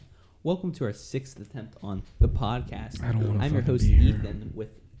Welcome to our 6th attempt on the podcast. I don't want to. I'm your host Ethan with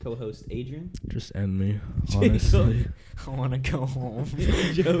co-host Adrian. Just end me, honestly. I want to go home.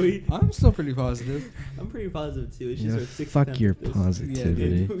 Joey. I'm still pretty positive. I'm pretty positive too. It's Yeah, just our 6th fuck attempt your at this.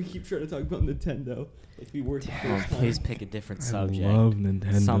 positivity. And we keep trying to talk about Nintendo. Like we worked the first time. Please pick a different subject. I love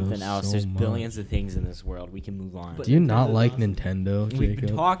Nintendo. Something else. So There's much. billions of things in this world. We can move on. But Do you not Nintendo's like awesome. Nintendo, We've been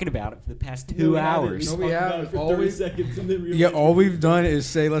Jacob? talking about it for the past No, 2 we haven't. hours. No, We we talked about haven't. it for All 30 we- seconds and then Yeah, all we've realized- done is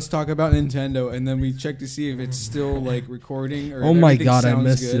say let's talk about Nintendo, and then we check to see if it's still like recording or. Oh if my everything god, I sounds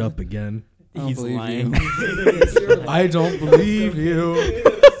messed good. it up again. I don't He's believe lying. you. I don't believe you.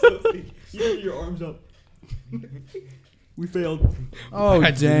 You have your arms up. We failed. Oh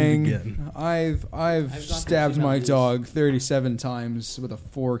I did it dang! again. I've gone from stabbed two my numbers. dog 37 times with a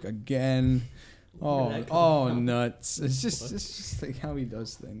fork again. Where did that come Oh from? nuts! It's just like how he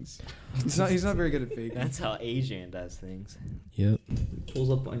does things. He's not very good at faking. That's how Asian does things. Yep.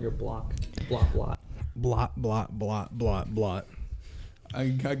 Pulls up on your block. Blot, blot, blot, blot, blot.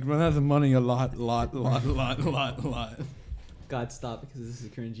 I run out of money a lot. God, stop because this is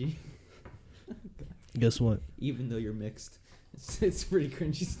cringy. Guess what? Even though you're mixed, it's pretty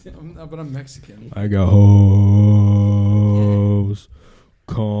cringy still. But I'm Mexican. I got hoes.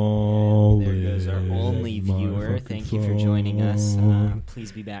 Calling. There goes our only my viewer. fucking Thank you for joining us. phone. Please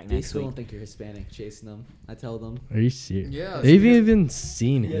be back They next still week. don't think you're Hispanic, chasing them. I tell them. Are you serious? Yeah. They've even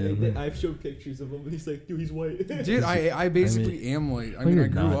seen Yeah, him. I've showed pictures of him, and he's like, dude, he's white. Dude, I basically am white. I No, mean, I you're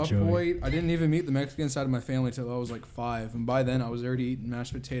grew not, up Joey. white. I didn't even meet the Mexican side of my family till I was like 5, and by then I was already eating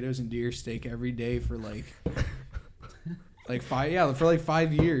mashed potatoes and deer steak every day for like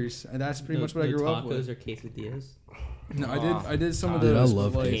 5 years, and that's pretty much what I grew up with. Tacos or quesadillas. No, I did some of Dude, those. I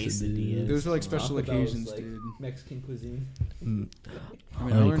love but, like, quesadillas. those were like special Taco Bell was, occasions, like, dude. Mexican cuisine. I mean,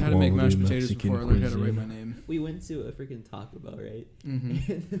 I learned how to make mashed High-quality potatoes Mexican before I learned how to write cuisine. my name. We went to a freaking Taco Bell, right?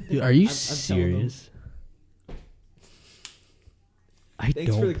 Mm-hmm. Dude, are you I'm telling them. serious? I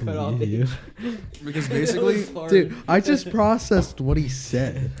Thanks for don't the cutoff, believe you. Because That basically, was hard. Dude, I just processed what he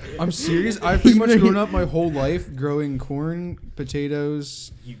said. I'm serious. I've pretty much grown up my whole life growing corn,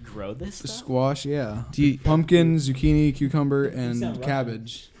 potatoes, You grow this stuff? squash, yeah, Do you, pumpkin, zucchini, cucumber, You sound and Russian.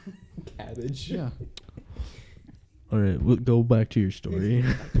 cabbage. Cabbage. Yeah. all right, we'll go back to your story.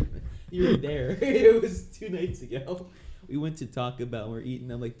 You were there. It was 2 nights ago. We went to Taco Bell and we're eating.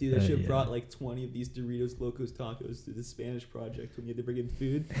 I'm like, dude, I should have yeah. brought like 20 of these Doritos Locos Tacos to the Spanish project when you had to bring in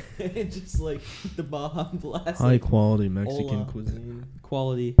food. And just like the Baja Blast. High like, quality Mexican hola. cuisine.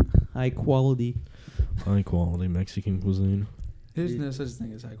 Quality. High quality. High quality Mexican cuisine. There's no such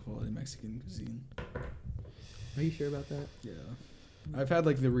thing as high quality Mexican cuisine. Are you sure about that? Yeah. I've had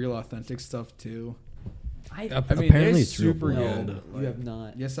like the real authentic stuff too. I mean, Apparently it's it's real super bland. good. you have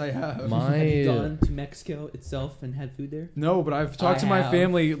not. Yes, I have. Have you My gone to Mexico itself and had food there? No, but I've talked I to my have.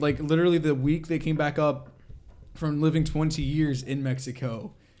 family like literally the week they came back up from living 20 years in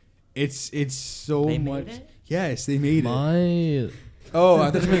Mexico. It's so They much. made it? Yes, they made it. my Oh,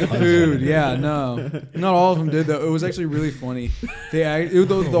 I thought you meant the food. Yeah, no, not all of them did though. It was actually really funny.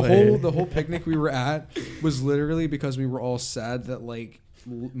 The whole picnic we were at was literally because we were all sad that like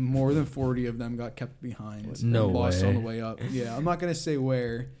more than 40 of them got kept behind. No and lost way. on the way up. Yeah, I'm not gonna say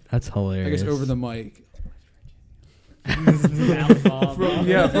where. that's I hilarious. guess over the mic. From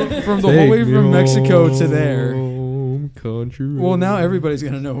Yeah. from the whole way from Mexico to there. Home country. Well, now everybody's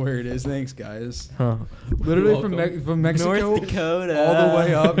gonna know where it is. Thanks, guys. Huh. Literally You're welcome. from Mexico North Dakota. all the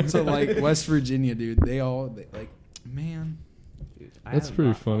way up to like West Virginia, dude. They like, man, Dude, I That's have pretty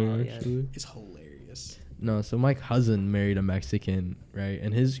not funny, thought yet. actually. it's hilarious. No, so my cousin married a Mexican, right?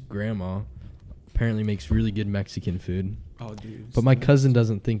 And his grandma apparently makes really good Mexican food. Oh, dude. But my cousin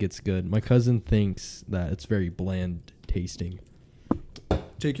doesn't think it's good. My cousin thinks that it's very bland tasting.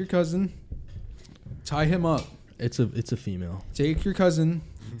 Take your cousin, tie him up. It's a female. Take your cousin,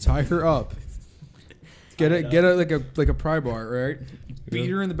 tie her up. Get a like a pry bar, right?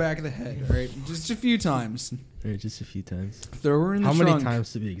 Beat her in the back of the head, right? Just a few times. Right, just a few times. Throw her in the How trunk. many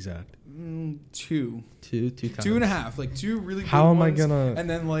times to be exact? Two. Two times. 2.5. Like two really. How good am I ones, gonna- And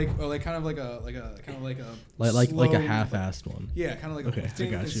then like kind of like a like slow- a half-assed one. Yeah, kind of like Okay, a I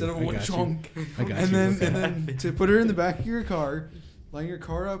thing got you, instead of I one got you. chunk. I got And you. then Okay. and then to put her in the back of your car, line your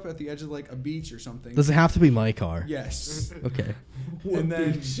car up at the edge of like a beach or something. Does it have to be my car? Yes. Okay. And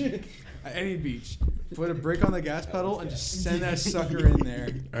then at any beach, put a brake on the gas pedal and just send that sucker in there.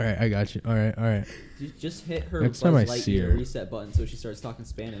 All right, I got you. All right. Just hit her Next Buzz time I see Lightyear her. reset button so she starts talking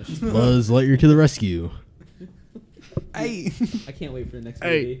Spanish. Buzz Lightyear to the rescue. Hey. I can't wait for the next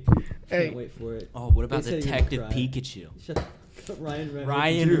Hey. movie. Hey. Can't wait for it. Oh, what about They said you're Detective gonna cry. Pikachu? Shut Ryan Reynolds.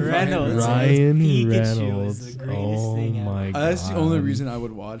 Ryan Dude, Reynolds. Ryan Pikachu Reynolds. is the greatest Oh thing ever. my god. That's the only reason I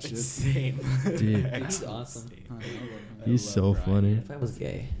would watch it. Same. Dude. He's awesome. He's so funny. If I was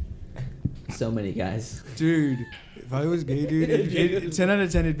gay, so many guys. Dude, if I was gay, dude, 10 out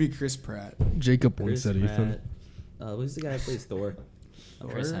of 10 it'd be Chris Pratt. Jacob Chris winks at Ethan. Pratt. Who's the guy who plays Thor?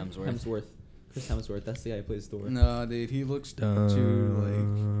 Chris Hemsworth. Chris Hemsworth. That's the guy who plays Thor. Nah, dude, he looks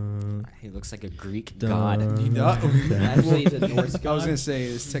too He looks like a Greek Dun. god. He does. Actually, he's a Norse I was god. gonna say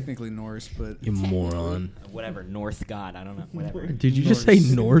it's technically Norse, but You moron. Whatever, North god. I don't know. Whatever. Did you just say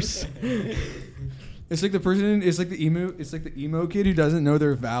Norse? it's like the person. It's like the emo. It's like the emo kid who doesn't know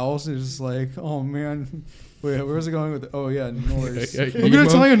their vowels. It's just like, oh man, wait, where was I going with? Oh yeah, Norse. Yeah, I'm gonna emo.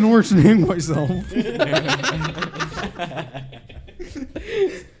 tell you a Norse name myself.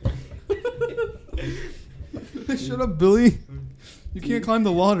 Shut up, Billy. You can't climb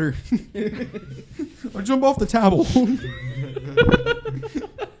the ladder. Or jump off the table.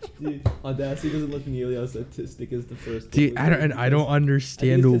 Dude, Audacity doesn't look nearly as autistic as the first. Dude, one. I don't I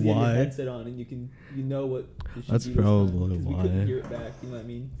understand think it's 'cause you have your why. headset on and you know what. you should That's do this probably time, 'cause why. We couldn't hear it back. You know what I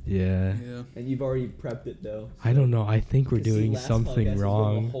mean? Yeah. Yeah. And you've already prepped it though. I don't know. I think we're 'Cause see, doing last podcast something was going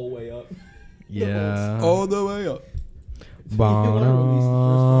wrong. The whole way up. Yeah. All the way up.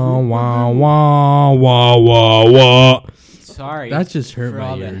 Wah, wah, wah, wah, wah, wah. Sorry. That just hurt for my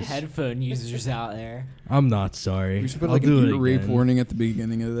all the ears. headphone users out there. I'm not sorry. We should put I'll like do an it ear rape again. warning at the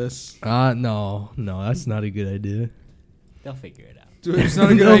beginning of this. No, that's not a good idea. They'll figure it out. Dude, it's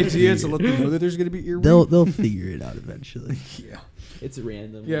not a good They'll idea to figure let them know that there's gonna be ear rape. They'll figure it out eventually. Yeah. It's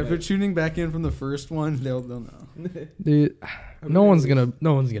random. Yeah, if they're Like, tuning back in from the first one, they'll know. Dude, no one's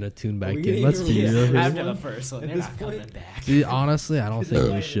gonna tune back we in. Let's gonna be hear real. this? here. After the first one, At they're this not point- coming back. Dude, honestly, I don't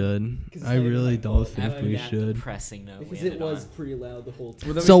think we should. I really don't think not we that should. Depressing note. because we it ended was on. pretty loud the whole time.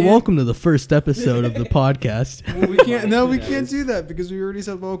 Well, then So we can't- welcome to the first episode of the podcast. Well, we can't. No, we can't do that because we already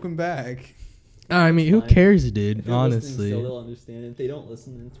said welcome back. I mean, who Fine. cares, If dude? they're listening Honestly. still, they'll understand. If they don't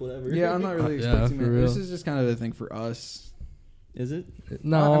listen, it's whatever. Yeah, I'm not really Yeah, expecting for that. real. This is just kind of a thing for us. Is it?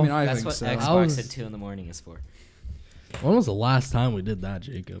 No. I mean, I That's think what so. Xbox was- at 2 in the morning is for. When was the last time we did that,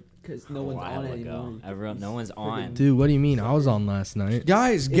 Jacob? Because no A one's while on it ago. anymore. Everyone, no one's on. Dude, what do you mean? I was on last night.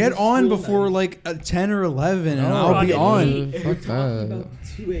 Guys, It's get a on school before night. like 10 or 11, and No, I'll be fucking on. me. We're Fuck talking that. about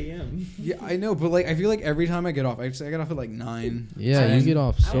 2 a.m. Yeah, I know, but like I feel like every time I get off, I get off at like 9. Yeah, you 10. get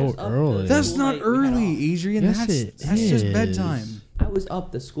off I so was up early. the- That's School not night we had early, off. Adrian. Yes, That's just is. bedtime. I was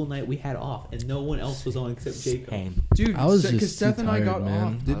up the school night we had off, and no one else was on except Jacob. Same. Dude, I was because just Steph too and I got tired, man.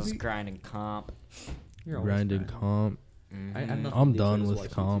 off. I Did was we? grinding comp. You're always Grinding grinding. comp. I'm Mhm. not- I'm Dude, I done just with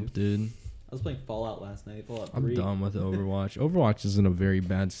watched comp, YouTube. dude. I was playing Fallout last night. Fallout I'm 3. done with Overwatch. Overwatch is in a very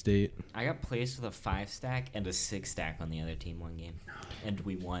bad state. I got placed with a 5-stack and a 6-stack on the other team one game, and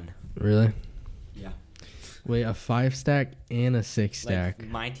we won. Really? Yeah. Wait, a 5-stack and a 6-stack. Like,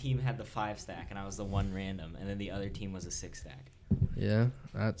 my team had the 5-stack, and I was the one random, and then the other team was a 6-stack. Yeah,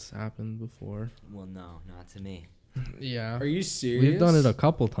 that's happened before. Well, no, not to me. Yeah. Are you serious? We've done it a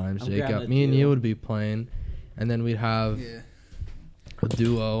couple times, I'm Jacob. grabbing a Me and duo. you would be playing, and then we'd have Yeah. a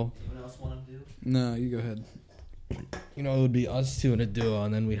duo. Anyone else want to do? No, you go ahead. You know, it would be us two in a duo,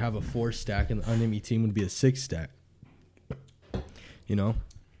 and then we'd have a 4-stack, and the enemy team would be a 6-stack. You know,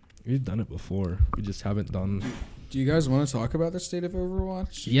 we've done it before. We just haven't done. Do you guys want to talk about the state of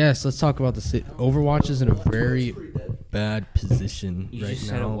Overwatch? Yes, let's talk about the Overwatch is in a very bad position You right just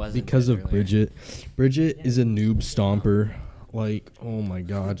said it now wasn't because good of earlier. Bridget. Bridget is a noob stomper. Like, oh my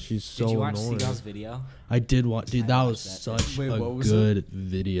god, she's so Did you watch annoying. Seagal's video? I did watch. Dude, I that watched was that. such Wait, a what was good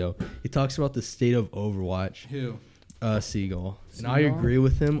video. He talks about the state of Overwatch. Who? Seagull. And I Seagull? agree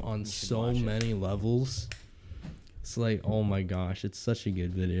with him on You should so watch it. many levels. It's like, oh my gosh, it's such a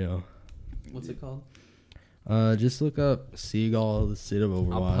good video. What's it called? Just look up Seagull, the state of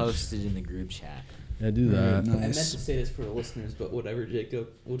Overwatch. I'll post it in the group chat. Yeah, do Alright, that. I meant to nice. say this for the listeners, but whatever, Jacob.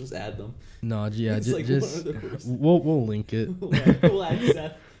 We'll just add them. No, yeah, It's like just one of the first. we'll link it. We'll add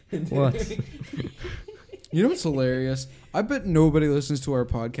Seth. into What? it. You know what's hilarious? I bet nobody listens to our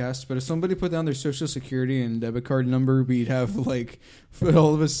podcast, but if somebody put down their social security and debit card number, we'd have like,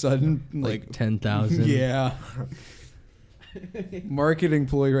 all of a sudden, Like like 10,000. yeah, marketing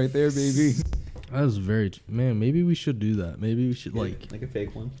ploy right there, baby. That was very man. Maybe we should do that. Maybe we should like a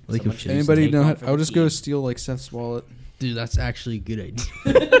fake one. like Someone if should- Anybody take know? one How, for I'll the just go team. steal like Seth's wallet. dude, that's actually a good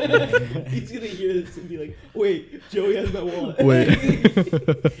idea. He's gonna hear this and be like, "Wait, Joey has my wallet." Wait.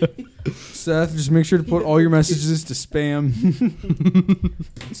 Seth, just make sure to put all your messages to spam.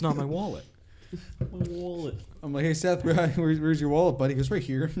 It's not my wallet. my wallet. I'm like, hey Seth, where's your wallet, buddy? He goes right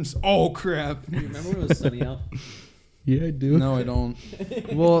here. I'm just, oh crap. You remember when it was sunny out? Yeah, I do. No, I don't.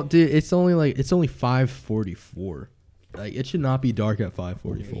 Well, dude, it's only 5:44. Like it should not be dark at Even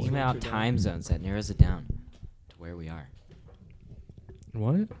 5:44. out time zones, that narrows it down to where we are.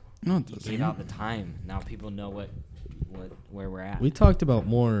 What? No, it You doesn't. gave out the time. Now people know where we're at. We talked about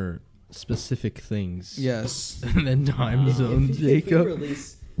more specific things. Yes. than time Wow. zones, If we Jacob.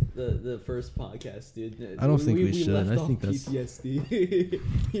 release the first podcast, dude. I don't think we should. left I off think that's- PTSD.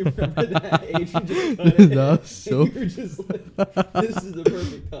 You remember that? Adrian just cut That it. was so- You were just like, this is the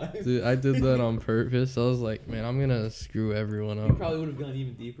perfect time. Dude, I did that on purpose. I was like, man, I'm gonna screw everyone You up. probably would have gone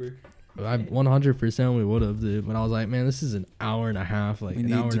even deeper. I 100% we would have, dude. But I was like, man, this is an hour and a half, like We an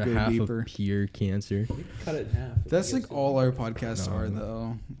need hour to and a go half deeper. of pure cancer. We could cut it in half. That's like all our podcasts No. are,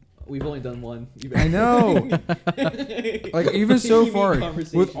 though. We've only done one. I know. Like even so You mean far,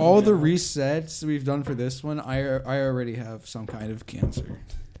 conversation with all the now. resets we've done for this one, I already have some kind of cancer.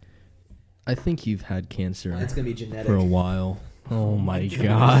 I think you've had cancer It's gonna be genetic. for a while. Oh my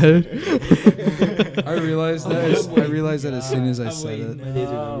god. I realized that as soon as I I'm said waiting. it. My days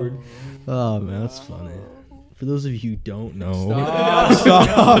are numbered. Oh man, that's funny. For those of you who don't know,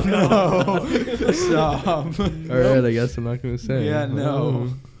 Stop! No! Stop! all right, I guess I'm not gonna say. Yeah, no.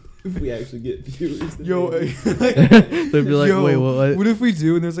 If we actually get viewers. then Yo, maybe. They'd be like, yo, wait, what? What if we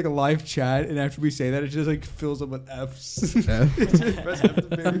do and there's like a live chat and after we say that it just like fills up with F's? F? Press F to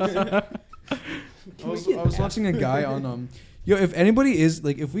finish. I was watching a guy on Yo, if anybody is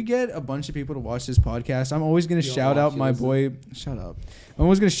like, if we get a bunch of people to watch this podcast, I'm always gonna You don't shout watch out it, my listen. boy. Shut up! I'm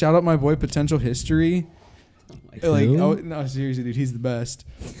always gonna shout out my boy Potential History. Oh my God. Like, Who? no, seriously, dude, he's the best.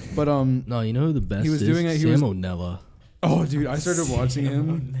 But No, you know who the best He was is? doing it- he Sam was- O'Nella. oh, dude, I started watching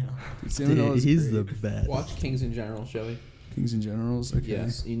him. Sam Dude, O'Nella's he's great. the best. Watch Kings in General, shall we? Kings and Generals. Okay.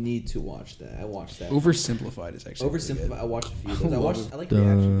 Yes, you need to watch that. I watched that. Oversimplified is actually pretty Oversimplified. good. I watched a few. Of I those. love I like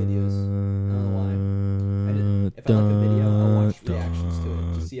reaction videos. I don't know why. If I like a video, I'll watch reactions to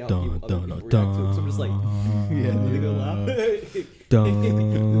it to see how other people react to it. So I'm just like, Yeah. let me go laugh. It's starting to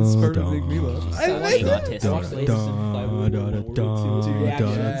make me laugh. I like it. I watched latest Civil War, World War II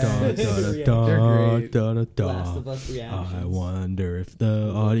reactions. Last of Us reactions. I wonder if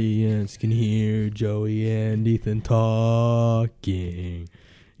the audience can hear Joey and Ethan talking.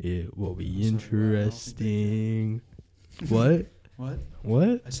 It will be interesting. What? What?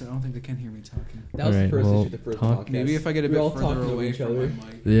 What? I said I don't think they can hear me talking. That was Alright, the first well, issue, the first talk- podcast. Maybe if I get a We bit all further talking over away each from other. my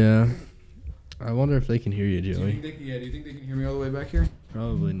mic. Yeah. I wonder if they can hear you, Do you Joey. think they can hear me all the way back here?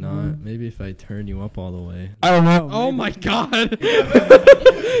 Probably not. Maybe if I turn you up all the way. I don't know. Oh my god! Look at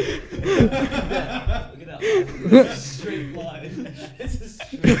that. Straight line. This is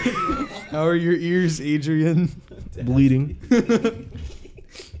straight line. How are your ears, Adrian? Bleeding.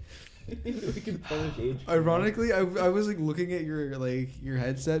 We can punish age. Ironically, I was like looking at your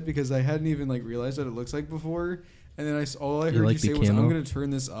headset because I hadn't even like realized what it looks like before, and then all I You heard like you say the was, "I'm camo? gonna turn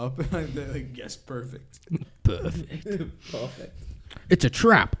this up." And I'm like, "Yes, perfect." Perfect. Perfect. It's a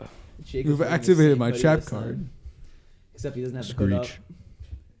trap. Jacob's We've wearing the activated same my hoodie trap this time. card. Except he doesn't have the hood up. Screech.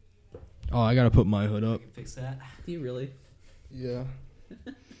 Oh, I gotta put my hood up. Fix that. Do you really? Yeah.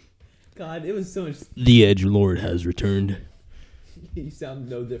 God, it was so much. The Edge Lord has returned. You sound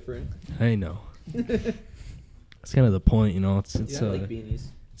no different. I know. That's kind of the point, you know. It's You don't like beanies.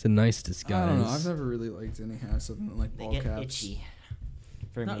 it's a nice I disguise. don't know. I've never really liked any hats other than like They ball get caps. itchy.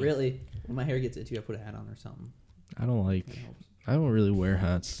 For Not me. really. When my hair gets itchy, I put a hat on or something. I don't like. That helps. I don't really wear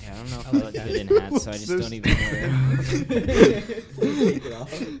hats. Yeah, I don't know if I I like look that. good in hats, so I just don't even wear it. Take it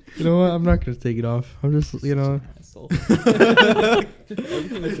off. You know what? I'm not gonna take it off. I'm just, you know. Asshole.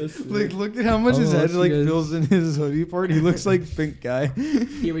 Everything was so smooth. Like, look at how much his Oh, head so like good. fills in his hoodie part. He looks like Pink Guy.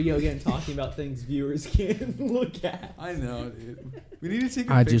 Here we go again, talking about things viewers can't look at. I know, dude. We need to take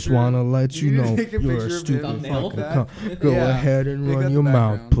a I picture. just wanna let You you need to know take a you're picture a of him stupid Thumbnail? fucking like cunt. that. Go Yeah. ahead and Make run that your the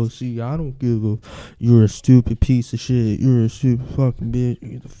mouth, background. pussy. I don't give a. You're a stupid piece of shit. You're a stupid fucking bitch.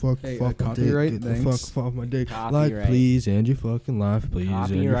 Get the fuck Hey, off my copyright, dick. Get the thanks. fuck off my dick. Copyright. Like, please, end your fucking life, please. End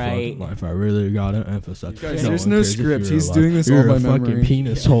your Copyright. fucking life. I really gotta emphasize. Guys, No there's one no cares if script. you're He's alive. doing this You're all a by fucking memory.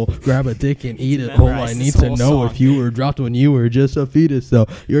 penis hole. Grab a dick and eat it. Memorize All I this need to whole know song. if you were dropped when you were just a fetus, though.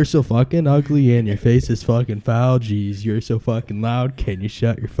 You're so fucking ugly and your face is fucking foul. Jeez, you're so fucking loud. Can you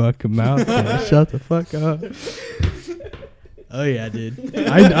shut your fucking mouth? Can you shut the fuck up? Oh yeah, dude.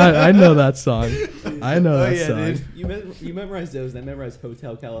 I know that song. I know Oh, that yeah, song. dude. You memorized those, and I memorized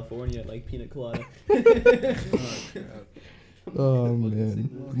Hotel California, like Pina Colada. Oh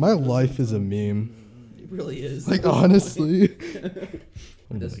man, my life is a meme. It really is. Like honestly.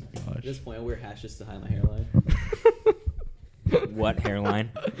 Oh This- my At gosh. this point, I wear hash just to hide my hairline. What hairline?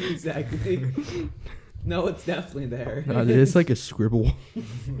 Exactly. No, it's definitely there. Nah, dude, it's like a scribble.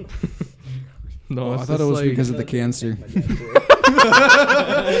 No, Oh, I it's thought it just was like, because of the cancer.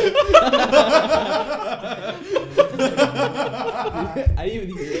 I didn't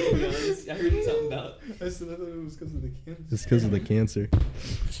even hear it, to be honest. I heard something about. I said I thought it was because of the cancer. It's because of the cancer.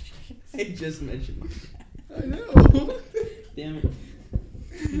 I just mentioned. I know. Damn it.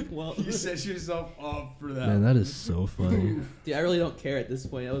 Well, You set yourself up for that. Man, that is so funny. dude, I really don't care at this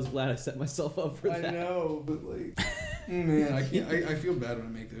point. I was glad I set myself up for I that. know, but like, man, I can't. I feel bad when I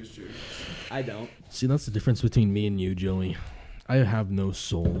make those jokes. I don't. See, that's the difference between me and you, Joey. I have no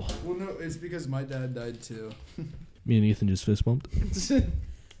soul. Well, no, it's because my dad died too. Me and Ethan just fist bumped.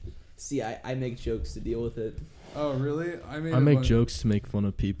 See, I make jokes to deal with it. Oh, really? I make jokes to make fun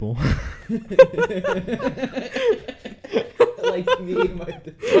of people. Like me and my.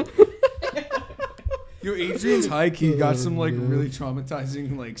 Yo, Adrian's high key got some like really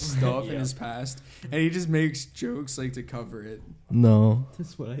traumatizing like stuff in his past, and he just makes jokes like to cover it. No.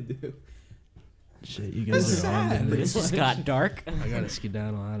 That's what I do. Shit, you That's guys are on to sad. me. This just got dark. I gotta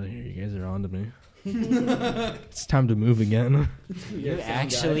skedaddle out of here. You guys are on to me. It's time to move again. You're sound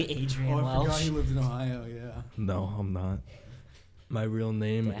actually guy. Adrian Oh, I forgot Welsh. he lived in Ohio. Yeah. No, I'm not. My real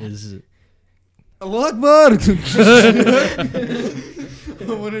name Dad. is. Allah Akbar! I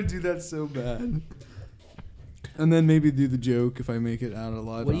want to do that so bad. And then maybe do the joke if I make it out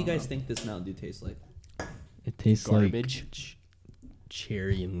alive. What do you guys think this Mountain Dew tastes like? It tastes Garbage. like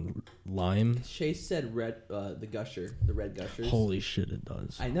cherry and lime. Chase said red, the gusher, the red gushers. Holy shit, it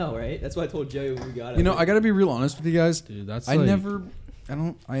does. I know, right? That's what I told Joey when we got it. You know, I gotta be real honest with you guys. Dude, that's I like, never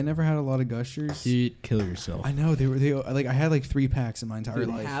had a lot of gushers. Dude, kill yourself. I know they like I had like 3 packs in my entire Dude,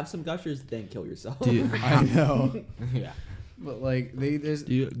 life. have some gushers, then kill yourself. Dude, I know, Yeah. but like there's.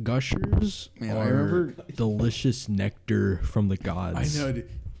 Dude, gushers Man, are I remember- delicious nectar from the I gods. know,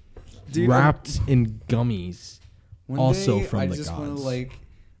 dude. Wrapped in gummies. One also day, from I the just wanna, gods. like,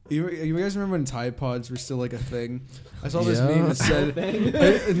 you guys remember when Tide Pods were still like a thing? I saw this Yeah. meme that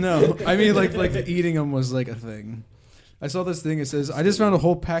said, no, I mean like eating them was like a thing. I saw this thing. It says, I just found a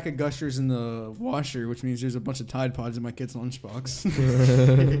whole pack of Gushers in the washer, which means there's a bunch of Tide Pods in my kid's lunchbox.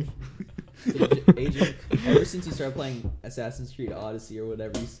 Agent, ever since you started playing Assassin's Creed Odyssey or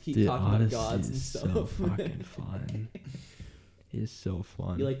whatever, you keep Dude, talking Odyssey about gods and is stuff. so fucking fun. It's so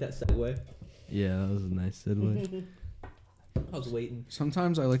fun. You like that segue? Yeah, that was a nice segue. I was waiting.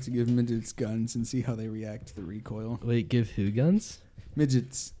 Sometimes I like to give midgets guns and see how they react to the recoil. Wait, give who guns?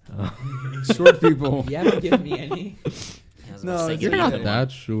 Midgets. Oh. Short people. You haven't given me any. I was No, about to say, it's You're give not me the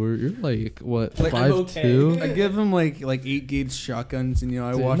that short. You're like, what, Like, I'm 5'2"? I give them like 8 gauge shotguns, and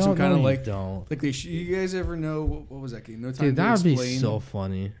I Dude, watch no, them kind of no, you like don't. they. You guys ever know what was that game? No Time Dude, to that would be Explain. so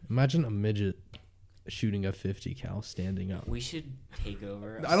funny. Imagine a midget shooting a 50 cal standing up. We should take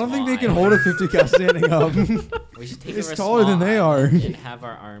over. a I don't think they small can hold a island. 50 cal standing up. We should take It's over a taller than small they are. island and have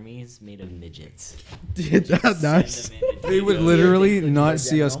our armies made of midgets. Dude, that's Send them into They would Tito. literally Yeah, they not think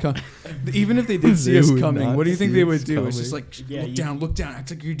see us they're come. Even if they did see They us would coming, not what do you think see they us would do? It's just coming. like, Yeah, look down, act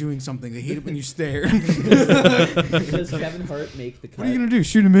like you're doing something. They hate it when you stare. Does Kevin Hart make the cut? What are you gonna do?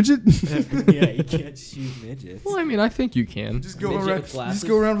 Shoot a midget? Yeah, you can't shoot midgets. Well, I mean, I think you can. just go Midget around. with glasses? Just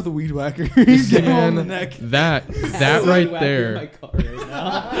go around with a weed whacker. Get him on the Man, neck. that I'm right whacking my there, car right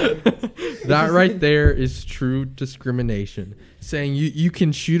now. that right there is true discrimination. Saying you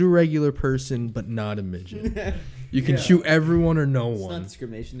can shoot a regular person, but not a midget. You can Yeah. shoot everyone or no It's not one.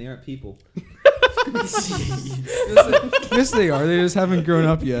 discrimination. They aren't people. Yes, they are. They just haven't grown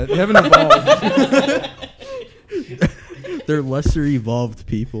up yet. They haven't evolved. They're lesser evolved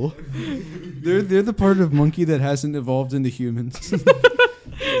people. They're the part of monkey that hasn't evolved into humans.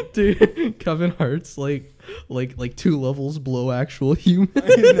 Dude, Kevin Hart's like 2 levels below actual human.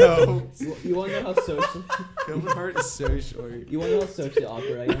 I know. You want to know how social? Kevin Hart is so short. You want to know how socially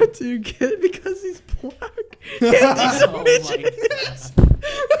awkward I am? Dude, get it because he's black.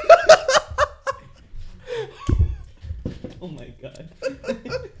 Oh my Oh my god.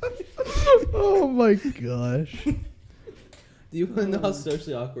 Oh my gosh. Do you want to know how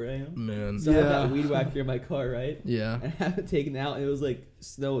socially awkward I am? Man. So I have Yeah. that weed whacker in my car, right? Yeah. And I have it taken out, and it was like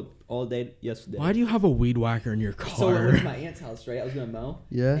snowed all day yesterday. Why do you have a weed whacker in your So I went to car? my aunt's house, right? I was gonna mow,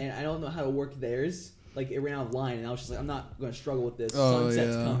 Yeah. and I don't know how to work theirs. Like it ran out of line, and I was just like, I'm not gonna struggle with this. Oh,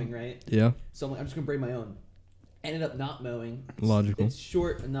 Sunset's yeah. coming, right? Yeah. So I'm like, I'm just gonna bring my own. Ended up not mowing. Logical. It's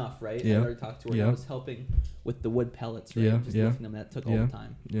short enough, right? Yeah. I already talked to her. Yeah. I was helping with the wood pellets, right? Yeah, Just yeah. lifting them. That took all Yeah. the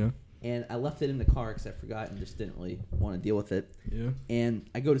time. Yeah. And I left it in the car because I forgot and just didn't really want to deal with it. Yeah. And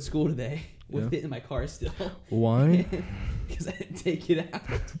I go to school today with Yeah. it in my car still. Why? Because I didn't take it out.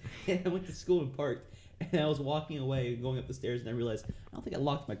 And I went to school and parked. And I was walking away, going up the stairs, and I realized I don't think I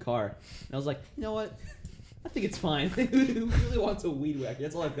locked my car. And I was like, you know what? I think it's fine. Who really wants a weed whacker?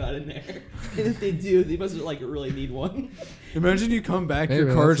 That's all I've got in there. And if they do, they must like really need one. Imagine you come back, Hey, your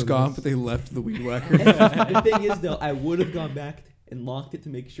man, car's that's gone, nice. but they left the weed whacker. The thing is, though, I would have gone back and locked it to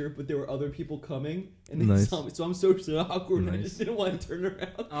make sure, but there were other people coming, and they Nice. saw me, so I'm socially awkward, and I Nice. just didn't want to turn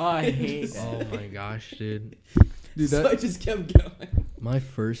around. Oh, I hate Oh that. my gosh, dude. Dude, So I just kept going. My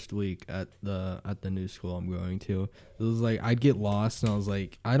first week at the new school I'm going to, it was like I'd get lost and I was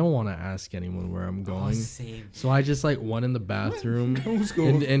like, I don't want to ask anyone where I'm Oh, going. same. So I just like went in the bathroom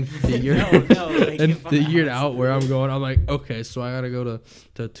School. and figured No, like, and if I'm at figured home, out where I'm going. I'm like, okay, so I gotta go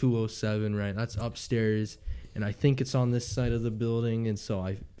to 207, right? That's upstairs, and I think it's on this side of the building. And so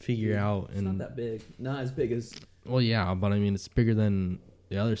I figure out, It's not and that big. Not as big as. well, yeah, but I mean, it's bigger than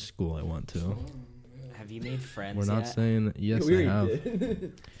the other school I went to. Have you made friends We're not yet? saying yes, We I already have.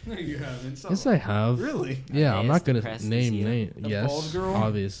 did. No, you haven't. Yes, I have. Really? Yeah, I'm Is not the gonna Preston's name you? name. The Yes, bald girl?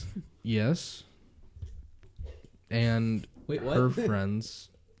 obvious. Yes, and Wait, what? her friends.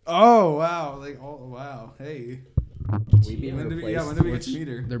 Oh wow! Like oh wow! Hey. We be When able did to we, yeah, place- when did we get Which to meet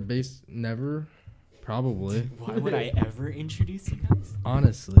her? they're based never, probably. Why would I ever introduce you guys?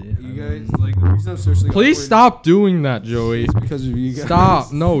 Honestly, You I guys mean- like the reason I'm socially Please awkward stop doing that, Joey. is because of you guys.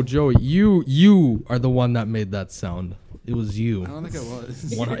 Stop! No, Joey, you are the one that made that sound. It was you. I don't think I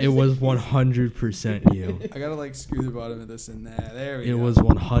was. It was 100% you. I gotta like screw the bottom of this and that. There we It go. was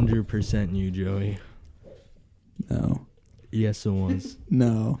 100% you, Joey. No. Yes, it was.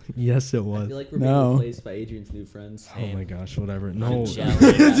 No. Yes, it I was. feel like we're No. being replaced by Adrian's new friends. Oh my gosh, whatever. No. I'm jealous.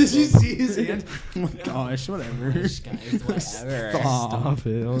 Did you see his hand? Oh my gosh! Whatever. Gosh, guys, whatever. Stop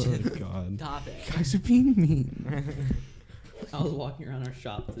it. Oh my god. Stop it. Guys are being mean. I was walking around our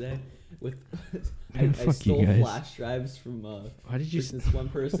shop today with. Man, I fuck you stole guys. flash drives from Why did you? this one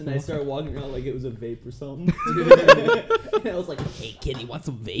person. I started walking around like it was a vape or something. And I was like, "Hey kid, you want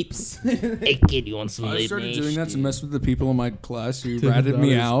some vapes?" Hey, kid, you want some I late started night doing that to shit? mess with the people in my class who Dude, ratted that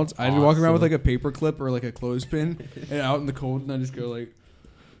me is out. I'd walk around with awesome. like a paper clip or like a clothespin and out in the cold, and I just go like,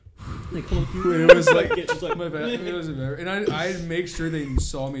 Like, come on, it was like, It's like- my bad. It was and I'd make sure they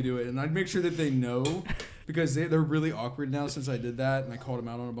saw me do it, and I'd make sure that they know because they're really awkward now since I did that, and I called them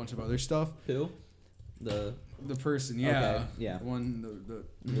out on a bunch of other stuff. who? The The person, yeah, Okay, yeah. the one,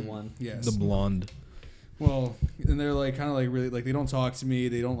 the one. yes. The blonde. Well, and they're like kind of like really like they don't talk to me.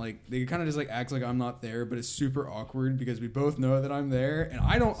 They don't like they kind of just like act like I'm not there, but it's super awkward because we both know that I'm there, and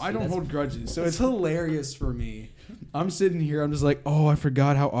I don't that's- hold grudges, so it's hilarious for me. I'm sitting here, I'm just like, oh, I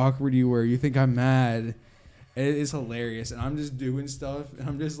forgot how awkward you were. You think I'm mad? And it is hilarious, and I'm just doing stuff, and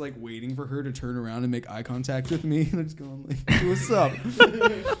I'm just like waiting for her to turn around and make eye contact with me, and I'm just going like, hey, "What's up?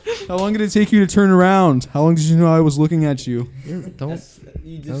 How long did it take you to turn around? How long did you know I was looking at you?" Don't.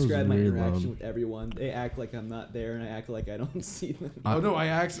 You That was describe my really interaction loud. with everyone. They act like I'm not there, and I act like I don't see them. Oh no, I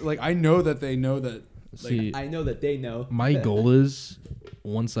act like I know that they know that. See, I know that they know. my goal is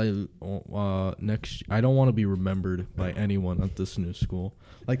once I next. I don't want to be remembered by anyone at this new school.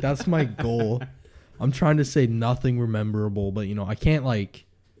 Like that's my goal. I'm trying to say nothing rememberable, but I can't like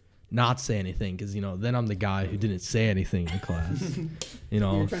not say anything because then I'm the guy who didn't say anything in class. You're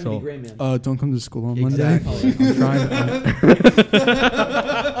trying to be so Gray Man. Don't come to school on exactly. Monday. I'm trying.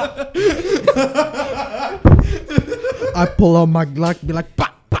 I pull out my Glock, be like,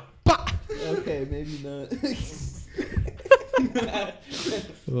 bah, bah, bah. Okay, maybe not.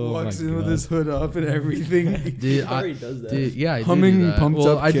 Oh Walks my in with God. his hood up and everything. Dude, He I, already does that. dude, yeah, I do Humming do that. pumped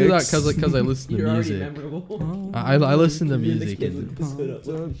well, up I do that kicks. because I listen to You're already music. memorable. I listen to You're the music. kid and- with his hood up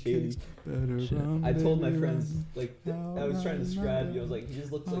looking shady. Shit. I told my friends, like, I was trying to describe you. I was like, he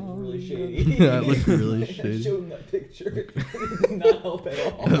just looks like really shady. Yeah, I look really I shady. showed him that picture. It did not help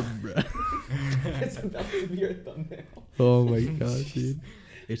at all. Bruh. It's about to be your thumbnail. Oh my gosh, dude.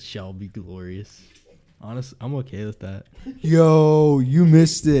 It shall be glorious. Honestly, I'm okay with that. Yo, you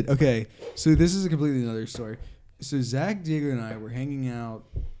missed it. Okay, so this is a completely another story. So Zach, Diego, and I were hanging out.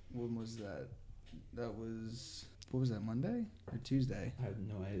 When was that? That was what was that? Monday or Tuesday? I have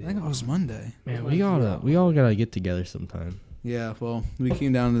no I idea. think it was Monday. Man, we all gotta get together sometime. Yeah. Well, we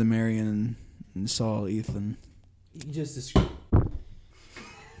came down to the Marion and saw Ethan. You just described.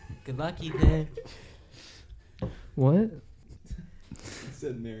 Good luck, Ethan. What?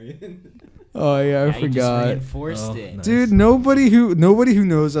 Said Marion. Oh yeah, I You just forgot. reinforced Oh, it. nice. Dude, nobody who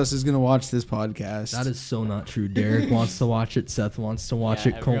knows us is gonna watch this podcast. That is so not true. Derek wants to watch it. Seth wants to watch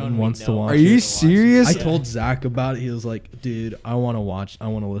Yeah, it. Colton everyone we wants to know watch Are it. you watch it. serious? I told Zach about it. He was like, dude, I want to watch. I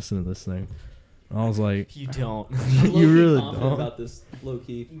want to listen to this thing. I was like, You don't. I'm You low-key really confident don't. about this, low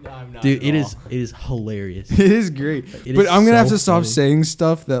key. No, I'm not. dude, at it all. is hilarious. It is great. It But is I'm gonna have so to stop funny. saying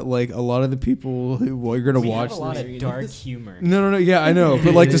stuff that like a lot of the people who are gonna We watch have a lot this. of dark humor. No. Yeah, I know.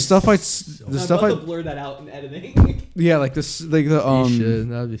 But like the It's stuff I'm the about to blur that out in editing. yeah, like this, like the You should.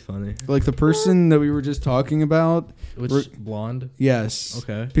 That'd be funny. like the person that we were just talking about. Which We're- blonde? Yes.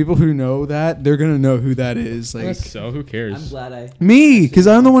 Okay. People who know that, they're gonna know who that is. Like So who I'm cares? glad I. me, because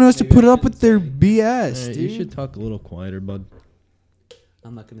I'm the one who has to Maybe put I up with their shouldn't BS, Hey, dude. you should talk a little quieter, bud.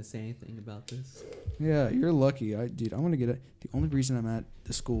 I'm not gonna say anything about this. Yeah, you're lucky. Dude, I'm gonna get it. The only reason I'm at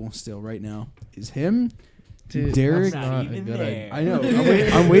the school still right now is him. Dude, Derek, That's not even there. I know.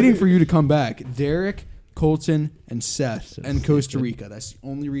 I'm waiting for you to come back. Derek, Colton, and Seth, and Costa Rica. That's the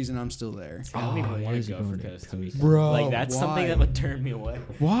only reason I'm still there. I don't even why want is to he go for going to Costa Rica. Bro, Like that's something why? that would turn me away.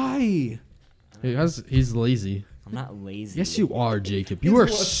 Why? He's lazy. I'm not lazy. Yes, you are, Jacob. You are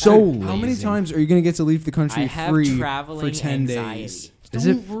so lazy. How many times are you gonna get to leave the country I have free traveling for 10 anxiety. days? Is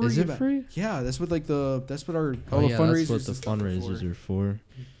Don't it worry is it about- free? Yeah, that's what that's what our Oh the yeah, fundraisers. that's what the and stuff are fundraisers for. are for.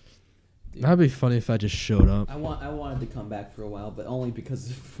 Dude, That'd be funny if I just showed up. I wanted to come back for a while, but only because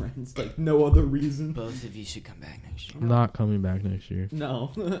of friends. Like no other reason. Both of you should come back next year. I'm not coming back next year.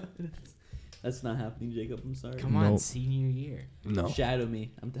 No, that's not happening, Jacob. I'm sorry. Come on, Nope. senior year. No. Shadow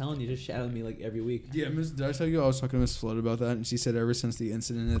me. I'm telling you, just shadow me like every week. Yeah, did I tell you I was talking to Miss Flood about that, and she said ever since the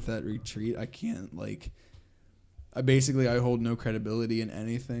incident at that retreat, I can't like. I hold no credibility in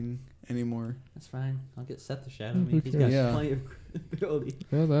anything anymore. That's fine. I'll get Seth to shadow me. He's got Yeah. plenty of credibility.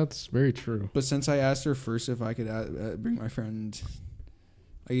 Yeah, that's very true. But since I asked her first if I could bring my friend,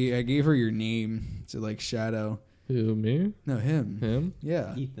 I gave her your name to like shadow. Who, me? No, him. Him?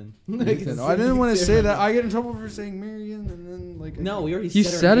 Yeah. Ethan. Ethan. Oh, I didn't want to say that. I get in trouble for saying Marion, and then like. No, we already You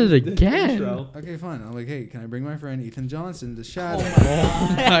said, our said it names in the again. intro. Okay, fine. I'm like, hey, can I bring my friend Ethan Johnson to shadow?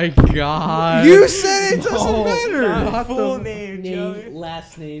 Oh my god. You said it doesn't No, matter. not Full the- name, Name,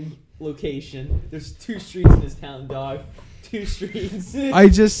 last name, location. There's 2 streets in this town, dog. 2 streets. I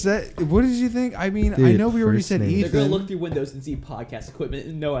just said. What did you think? I mean, I Dude, know we already first said name. They're gonna Ethan. look through windows and see podcast equipment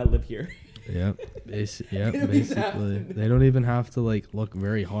and know I live here. Yep. Yep. They don't even have Basically, to. they don't even have to like look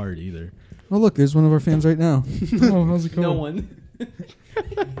very hard either. Oh, look, there's one of our fans right now. Oh, how's it No one.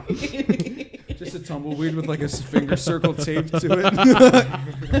 Just a tumbleweed with like a finger circle taped to it.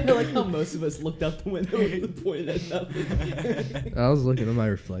 I like how most of us looked out the window and pointed at nothing. I was looking at my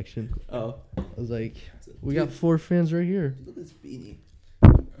reflection. Oh. I was like, we got 4 fans right here. Look at this beanie.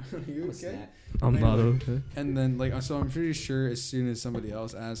 You I'm a okay? snack. I'm not okay. And then like, so I'm pretty sure as soon as somebody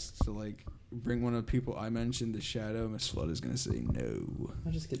else asks to like bring one of the people I mentioned to shadow, Miss Flood is gonna say no.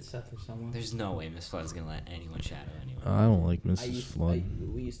 I'll just get Seth or someone. There's no way Miss Flood's gonna let anyone shadow anyone. I don't like Mrs. Flood.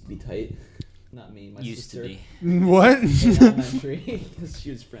 We used to be tight. Not me, my Used sister. to be. What? In elementary, because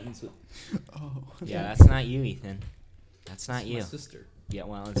she was friends with Oh. Yeah, that's not you, Ethan. That's not my you. sister. Yeah,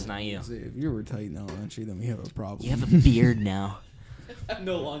 well, it's not you. See, if you were tight in elementary, then we have a problem. You have a beard now. I'm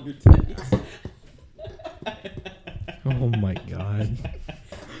no longer tight. Oh my god.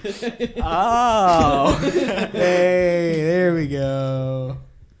 Oh. Hey, there we go.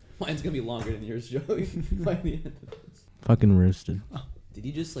 Mine's gonna be longer than yours, Joey. By the end of this. Fucking roasted. Did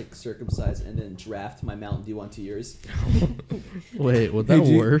you just like circumcise and then draft my Mountain Dew onto yours? Wait, would Hey, that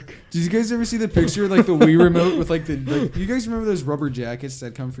do you- work? Did you guys ever see the picture of, like the Wii remote with like the like? You guys remember those rubber jackets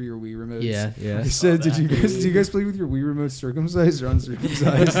that come for your Wii remotes? Yeah, yeah. I said, did you guys play with your Wii remote circumcised or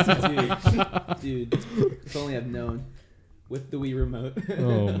uncircumcised? Dude, if only I've known. With the Wii remote.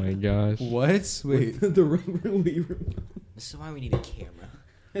 Oh my gosh. What? Wait. With the rubber Wii remote. This is why we need a camera.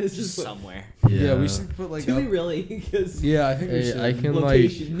 It's Just just somewhere. Yeah, we should put like. Do we Up, really? Because yeah, I think we should. Hey, I can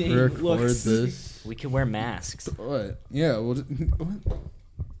Location, like name, record looks. this. We can wear masks. What? Yeah. Well. What?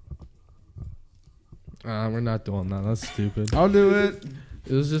 We're not doing that. That's stupid. I'll do it.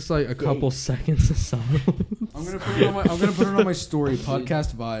 It was just like a couple seconds of silence. I'm gonna put it on my. I'm gonna put it on my story.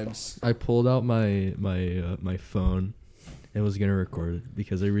 Podcast vibes. I pulled out my phone and was gonna record it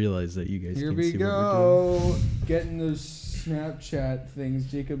because I realized that you guys Here can we see what we're doing. go. Getting those Snapchat things,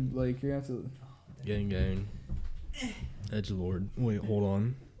 Jacob. Like you have to. Gang. Edgelord. Wait, hold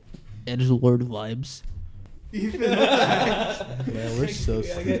on. Edgelord vibes. Man, we're so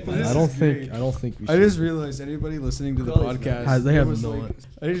stupid. This I don't is think. great. I don't think we. I should. just realized anybody listening to the Probably podcast. They it have was no. like,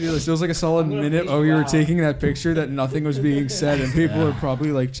 I didn't realize it was like a solid I'm gonna minute be- while we were wow. taking that picture that nothing was being said, and people Yeah. were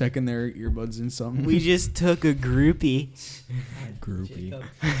probably like checking their earbuds in something. We just took a groupie. Groupie. Jacob.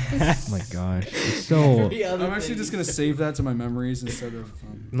 Oh my gosh. It's so. Every other I'm actually thing just you gonna said. save that to my memories instead of.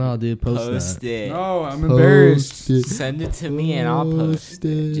 No, dude, post that. it. No, I'm embarrassed. Post it. Send it to me and I'll post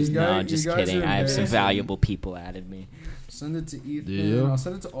it. Just, You no, guys- just you guys kidding. are I have some embarrassing. valuable people added me. Send it to Ethan. Do you? I'll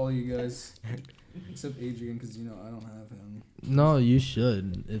send it to all you guys. Except Adrian, because I don't have him. No, you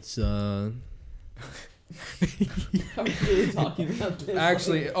should. It's Are we really talking about this?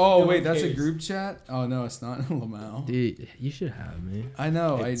 Actually, Like, oh no wait, one that's a cares. group chat. Oh no, it's not Lamau. dude, you should have me. I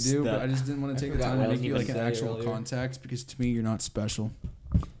know, It's I do, the- but I just didn't want I to take the forgot time what to I was make you gonna like an say actual earlier. contact because to me you're not special.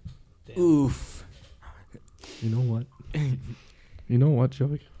 Damn. Oof. You know what? You know what,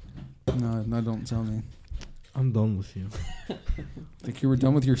 Joey? No, don't tell me. I'm done with you. Like you were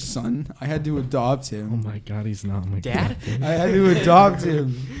done with your son? I had to adopt Oh him. my god, he's not my Dad? kid. I had to adopt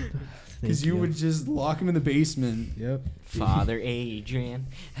him because Thank you would just lock him in the basement. Yep. Father Adrian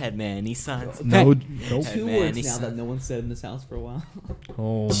had many sons. No. Nope. Had Two many words now sons. that no one said in this house for a while.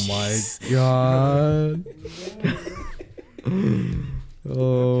 Oh my god.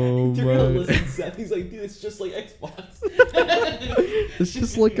 Oh Daryl my. listens to that. He's like, dude, it's just like Xbox. It's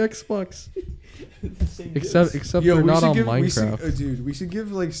just like Xbox. The same Except jokes. they're we not should on give, Minecraft. dude, we should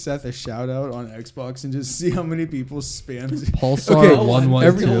give like Seth a shout out on Xbox and just see how many people spam. Pulsar Okay,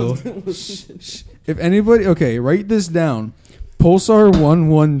 112. If anybody, okay, write this down. Pulsar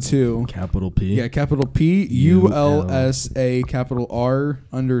 112. Capital P. Yeah, capital P ULSA capital R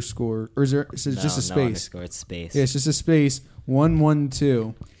underscore, or is it just a No space? underscore, it's space. Yeah, it's just a space.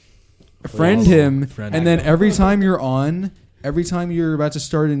 112. Friend Please. him, Friend and him. then every time you're about to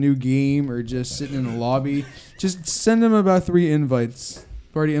start a new game or just sitting in a lobby, just send him about 3 invites,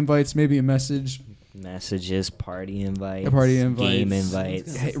 party invites, maybe a message, Messages, party invites, party invites. game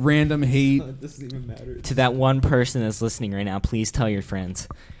invites. random hate. It doesn't even matter. To that one person that's listening right now, please tell your friends.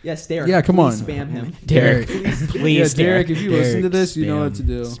 Yes, Derek. Yeah, come please on. Spam him. Derek, Please. please, Yeah, Derek, Derek. if you listen to this, you know what spam- to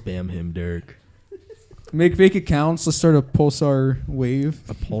do. Spam him, Derek. Make fake accounts. Let's start a Pulsar wave.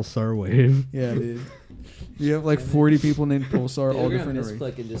 A Pulsar wave. Yeah, dude. You have like 40 people named Pulsar, all We're different gonna races.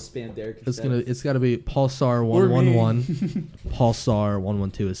 misclick and just spam Derek. It's gotta be Pulsar Or me. 111. Pulsar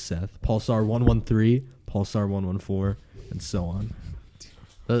 112 is Seth. Pulsar 113. Pulsar 114, and so on.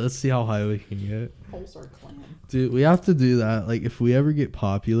 Let's see how high we can get. Pulsar clan. Dude, we have to do that. Like, if we ever get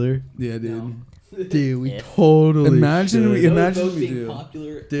popular, Yeah, dude. No. dude, we If- totally Imagine should. we- Those imagine both we being do.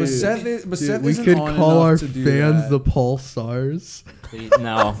 Popular. Dude, But Seth Dude, we isn't could on call enough our to do fans that. the Pulsars. Please,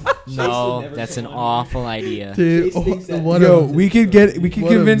 no, would no, never that's come an on awful idea. Dude, Chase thinks that- what Yo, a, we could what a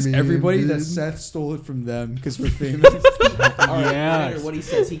convince meme, everybody that dude. Seth stole it from them because we're famous. All right, no matter Yes. what he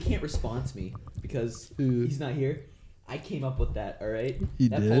says, he can't respond to me because Dude. he's not here. I came up with that. All right. He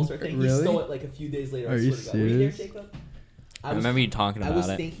that did? Pulsar thing. He Really? stole it like a few days later. Are I you swear to God. Were you there, serious? Jacob? I remember you talking I about was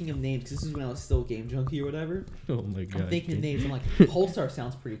it. thinking of names because this is when I was still Game Junkie or whatever. Oh my god. I'm thinking of dude. names. I'm like, Pulsar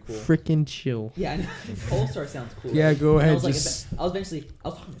sounds pretty cool. Freaking chill. Yeah, I know. Pulsar sounds cool. Yeah, right? go And I ahead, was like, just- I was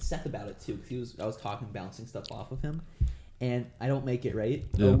talking to Seth about it too because I was talking, bouncing stuff off of him, and I don't make it right.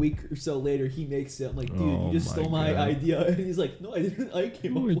 Yeah. A week or so later, he makes it. I'm like, dude, Oh you just my stole my God. idea, and he's like, no, I didn't. I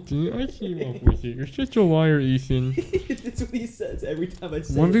came up with I came up with it. You're such a liar, Ethan. it. That's what he says every time I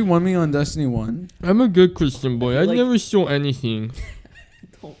say. 1v1 me on Destiny 1. I'm a good Christian boy. I never stole anything.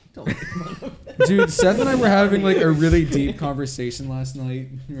 Don't make fun of it. Dude, Seth and I were having like a really deep conversation last night.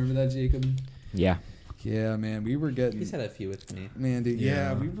 Remember that, Jacob? Yeah. Yeah, man, we were getting. He's had a few with me. Man, dude,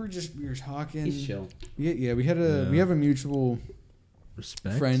 yeah, Yeah. we were talking. He's chill. Yeah, we Yeah. have a mutual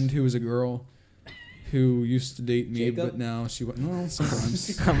Respect. friend who was a girl who used to date me, Jacob? but now she went. No,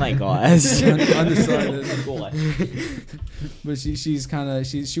 sometimes. Oh my gosh. Undecided. Boy. But she's kind of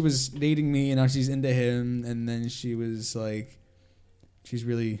she was dating me and now she's into him, and then she was like, she's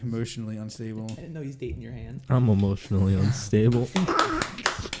really emotionally unstable. I didn't know he's dating your hand. I'm emotionally unstable.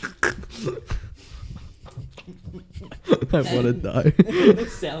 I want to die. The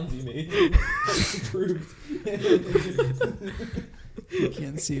sounds he made. Approved. You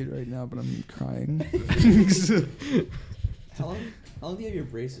can't see it right now, but I'm crying. How long do you have your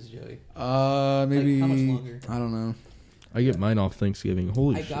braces, Joey? Maybe how much longer? I don't know. I get mine off Thanksgiving.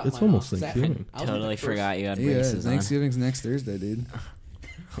 Holy I shit. got It's mine almost off 'cause Thanksgiving. I was Totally like the forgot you had Yeah, braces on. Thanksgiving's next Thursday, dude.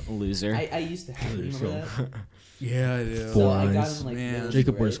 Loser. I used to have. You remember that? Yeah, I do. So Four I got eyes. him like Man. middle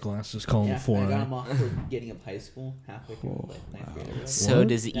Jacob school, wears right? glasses. Call him Yeah, a four I got eye. him off for beginning of high school, halfway through Oh, like ninth grade or whatever. So What?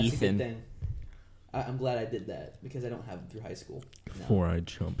 does That's a good Ethan. thing. I'm glad I did that because I don't have them through high school. No. Four eye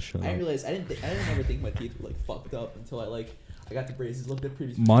chump. Shut I didn't up. realize I didn't ever think my teeth were like fucked up until I got the braces looked at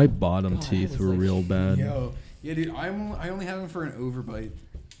pretty. My bottom God, I teeth was were like- real bad. Yo, yeah, dude. I only have him for an overbite.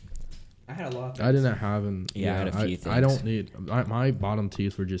 I had a lot. Of I didn't have them. Yeah, I had a few I things. don't need. My bottom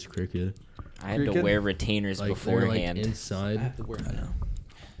teeth were just crooked. I had to Cricket? wear retainers Like they're beforehand. like I inside. have to wear them now.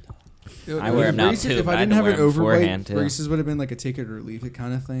 Yo, I wear 'em now, braces- too, If but I I had didn't to have wear an 'em overbite, beforehand, too. braces would have been like a take it or leave it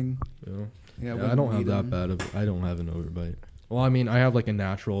kind of thing. Yeah. Yeah, Yeah, I don't have that bad of. I don't have an overbite. Well, I mean, I have like a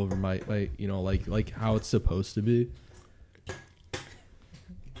natural overbite, like how it's supposed to be.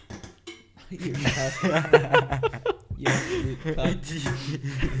 Your cup. Your cup.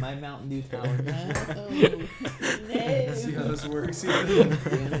 My Mountain Dew tower. No. See how this works? Damn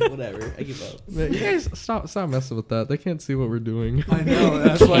it, whatever. I give up. Man, you guys stop messing with that. They can't see what we're doing. I know.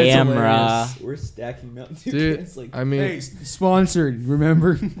 That's why it's Camera. hilarious. We're stacking Mountain Dew Dude, cans like I mean, Hey, sponsored.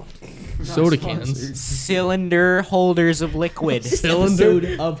 Remember? soda Not cans. sponsored. Cylinder holders of liquid. this cylinder-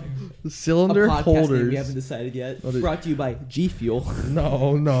 episode of Cylinder a podcast holders. name we haven't decided yet. What is- Brought to you by G Fuel.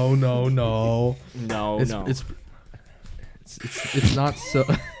 No. No, It's, no. it's not so.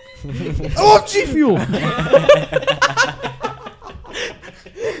 Oh, G Fuel.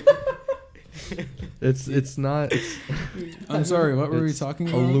 It's not. It's I'm sorry. What were we It's talking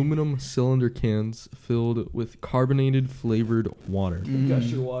about? aluminum cylinder cans filled with carbonated flavored water.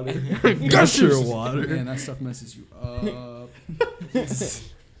 Gusher water. Gusher water. Man, that stuff messes you up.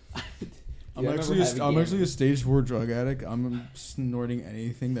 I'm Yeah, I actually remember having a stage 4 drug addict. I'm snorting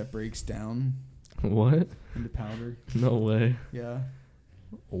anything that breaks down What? into powder. No way. Yeah.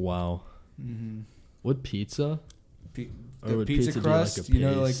 Wow. Mm-hmm. What pizza? The Or would pizza pizza do, like, crust, a you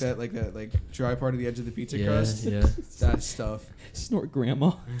know, paste? like that dry part of the edge of the pizza Yeah, crust. yeah. That stuff. Snort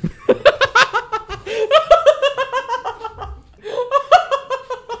grandma.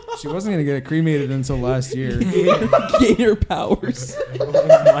 She wasn't gonna get it cremated until last year. Gator powers.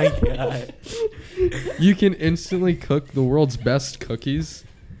 Oh my god. You can instantly cook the world's best cookies.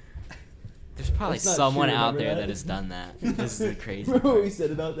 There's probably That's not someone true, out remember there that? that has done that. This is the crazy Remember what part. we said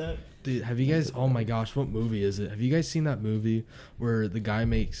about that? Dude, have you guys? Oh my gosh, what movie is it? Have you guys seen that movie where the guy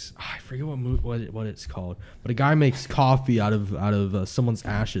makes? I forget what it's called, but a guy makes coffee out of someone's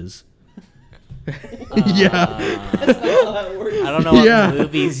ashes. Yeah. That's not how that works. I don't know what Yeah.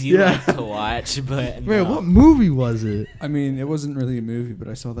 movies you Yeah. like to watch, but Man, no. what movie was it? I mean, it wasn't really a movie, but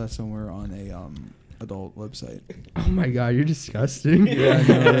I saw that somewhere on a adult website. Oh my god, you're disgusting. Yeah, I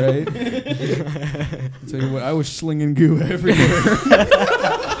know, right? I'll tell you what, I was slinging goo everywhere.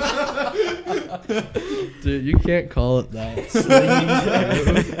 Dude, you can't call it that.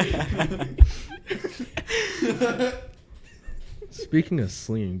 Speaking of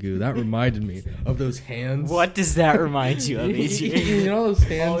slinging goo, that reminded me of those hands. What does that remind you of, you AJ? know those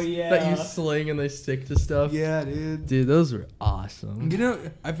hands Oh, that yeah. you sling and they stick to stuff? Yeah, dude. Dude, those were awesome. You know,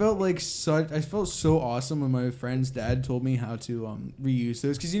 I felt so awesome when my friend's dad told me how to reuse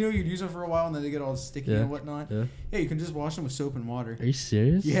those, because you know you'd use them for a while and then they get all sticky Yeah. and whatnot. Yeah. Yeah, you can just wash them with soap and water. Are you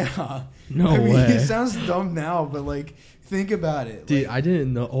serious? Yeah. No I mean, way. it sounds dumb now, but like, think about it. Dude, Like, I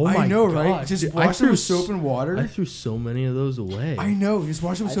didn't know. Oh my god. I know, right? Just Dude, I wash them threw with soap and water. I threw so many of those away. I know. Just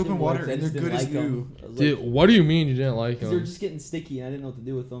wash them with I soap didn't and water, like that, I and they're just good didn't as like 'em. new. I was Dude, like, what do you mean you didn't like 'cause they were them? just getting sticky and I didn't know what to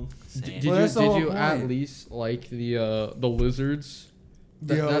do with them. Did Well, you that's the whole at point. least like the lizards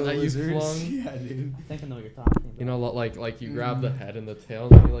that, Yo, that you lizards. flung? Yeah, dude. I think I know what you're talking about. You know, like you grab the head and the tail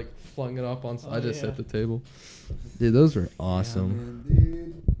and you like flung it up on. Oh, I just yeah. hit the table. Dude, those were Yeah, awesome. man,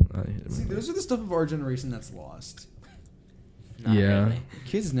 dude. I hit See, them. those are the stuff of our generation that's lost. Not Yeah. really.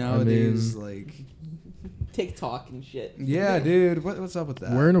 Kids nowadays, mean- like, TikTok and shit. yeah, dude. What's up with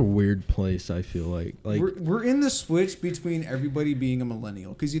that? We're in a weird place. I feel like we're in the switch between everybody being a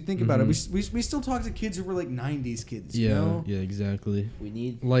millennial, because you think about it, Mhm. we still talk to kids who were like 90s kids. yeah, You know? yeah, exactly. We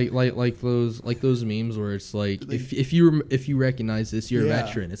need. Like those memes where it's like if you recognize this, you're Yeah. a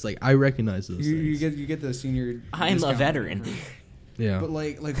veteran. It's like I recognize those You things. get the senior. I'm a discount. veteran. Yeah, But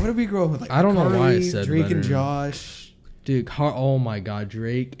like what did we grow up with? Like I don't know why I Carly, said Drake and veteran. Josh. dude. Oh my god,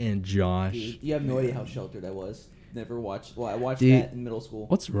 Drake and Josh. Dude, you have no idea how sheltered I was. Never watched. Well, I watched Dude, that in middle school.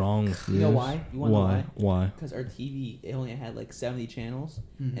 What's wrong with you? You know why? You wanna know why? Why? Because our TV, it only had like 70 channels,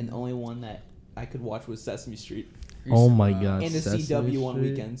 and the only one that I could watch was Sesame Street Oh my god. and the Sesame CW on Street?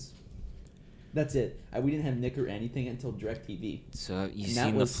 weekends. That's it. We didn't have Nick or anything until DirecTV. So you And that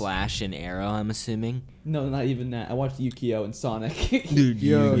seen the was- Flash and Arrow? I'm assuming. No, not even that. I watched Yu-Gi-Oh and Sonic. Dude,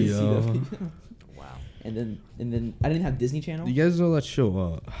 Yo, Yu-Gi-Oh. CW. Wow. and then I didn't have Disney Channel. Do you guys know that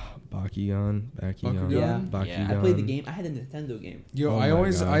show? Bakugan. Bakugan? Yeah. Bakugan. Yeah. I played the game. I had a Nintendo game. Yo, Oh I'd my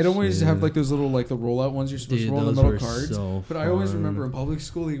always gosh, have dude. like those little like the rollout ones you're supposed Dude, to roll in the those metal were cards. so But I always fun. remember in public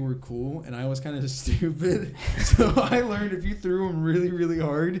school they were cool, and I was kind of stupid. So I learned if you threw them really, really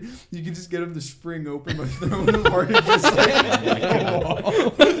hard, you could just get them to spring open by throwing them hard and just like the wall.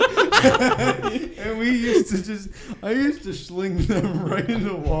 And I used to sling them right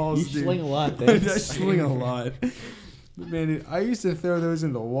into walls. You dude. sling a lot, I thanks. sling a lot. Man, dude, I used to throw those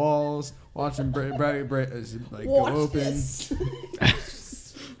into walls, watch them like Watch go open. this.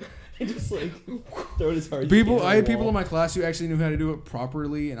 and just like throw it as hard. as People, you can I at had the people in wall. my class who actually knew how to do it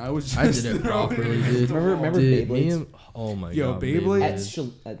properly, and I was just I did it throwing properly, at dude. the Remember wall. Dude, me Beyblades? and oh my Yo, god, Beyblade? At,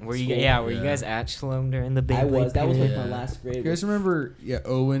 Beyblades. at Were you? school. Yeah, were you Yeah. guys at Shalom during the Beyblade? I was. That was like Yeah. my last grade. You guys remember? Yeah,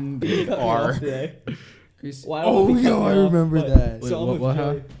 Owen. You cut me R. off today. Well, I don't know Oh, if he cut yo, me I off, remember but- that. Wait, So I'm what, with what Joey.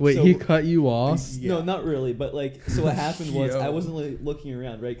 happened? Wait, So- he cut you off? No, not really. But like, so what happened was Yo. I wasn't really looking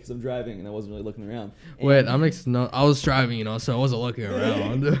around, right? Because I'm driving and I wasn't really looking around. And Wait, I was driving, so I wasn't looking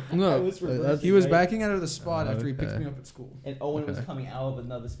around. I No, was reversing, that's- he was right? backing out of the spot after he picked Okay. me up at school. And Owen was Okay. coming out of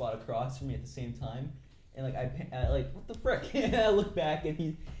another spot across from me at the same time, and like I like what the frick? And I look back and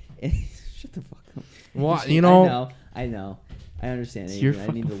he shut the fuck up. Well, He's- you know, I know, I understand. it's your Adrian.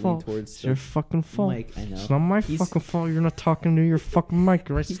 I need fucking to fault. lean towards It's your fucking fault. Mike. I know. It's not my He's- fucking fault. You're not talking to your fucking mic,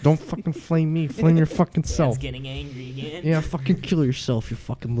 right? So don't fucking flame me. Flame your fucking Dad's self. getting angry again. Yeah, fucking kill yourself, you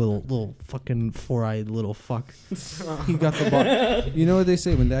fucking little fucking four-eyed little fuck. He got the bottle. You know what they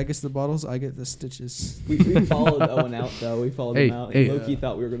say? When Dad gets the bottles, I get the stitches. We followed Owen out though. We followed Hey, him out. hey. And Loki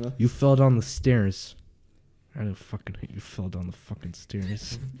thought we were gonna. You fell down the stairs. I didn't fucking hate you. Fell down the fucking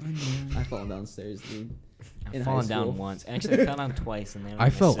stairs. I fell downstairs, dude. I've in fallen high down school. once. Actually, I fell down twice, and then I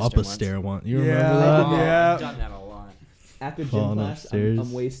fell up a stair once. You Yeah, remember that? Oh, Yeah. I've done that a lot. After gym Falling class, upstairs.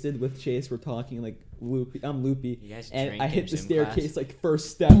 I'm wasted with Chase. We're talking like loopy. I'm loopy. You guys And drink I in hit the gym staircase class? like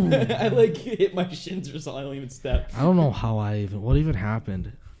first step. I like hit my shins or something. I don't even step. I don't know how what even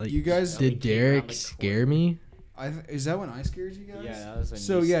happened. Like, You guys, We did came around Derek the scare me? is that when I scared you guys? Yeah, that was when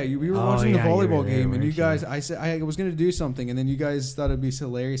So you yeah, we were Oh, watching yeah, the you were volleyball there, game, and you weren't you? guys, I said I was gonna do something, and then you guys thought it'd be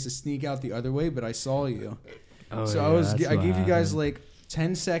hilarious to sneak out the other way, but I saw you. Oh, So I gave you guys like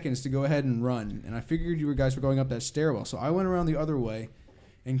 10 seconds to go ahead and run, and I figured you guys were going up that stairwell. So I went around the other way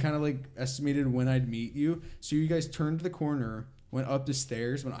and kind of like estimated when I'd meet you. So you guys turned the corner, went up the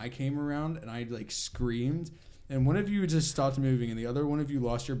stairs when I came around, and I like screamed. And one of you just stopped moving, and the other one of you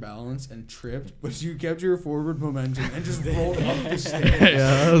lost your balance and tripped, but you kept your forward momentum and just rolled up the stairs.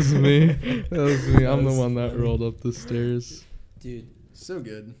 Yeah, that was me. That was me. I'm the was one that funny. rolled up the stairs. Dude, So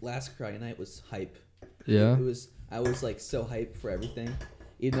good. last Friday night was hype. Yeah. I was like so hyped for everything.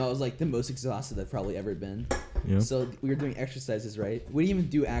 Even though I was like the most exhausted I've probably ever been. Yeah. So we were doing exercises, right? We didn't even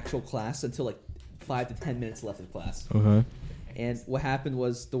do actual class until like 5 to 10 minutes left of class. Okay. And what happened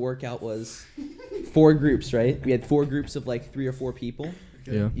was the workout was 4 groups, right? We had 4 groups of like 3 or 4 people.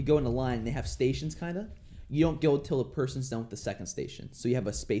 Yeah. You go in a line, and they have stations, kind of. You don't go until the person's done with the second station. So you have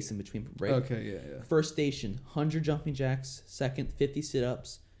a space in between, right? Okay, yeah. First station, 100 jumping jacks. Second, 50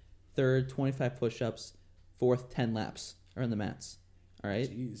 sit-ups. Third, 25 push-ups. Fourth, 10 laps are on the mats. All right?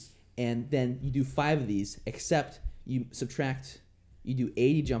 Jeez. And then you do 5 of these, except you subtract, you do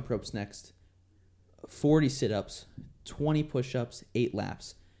 80 jump ropes next, 40 sit-ups, 20 push-ups, 8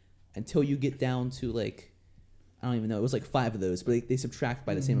 laps, until you get down to like, I don't even know, it was like 5 of those, but they subtract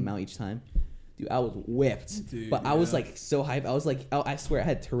by the same amount each time. Dude, I was whipped. Dude, but I was yeah. like so hyped. I was like, I swear I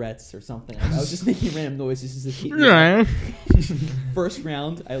had Tourette's or something. I was just making random noises just to keep me Yeah. First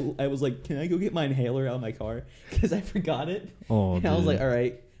round, I was like, can I go get my inhaler out of my car? Because I forgot it. Oh, And I was dude. like, all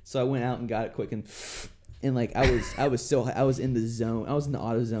right. So I went out and got it quick and like I was in the zone. I was in the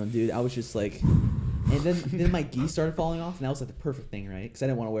auto zone, dude. I was just like, and then my gi started falling off, and that was like the perfect thing, right? Because I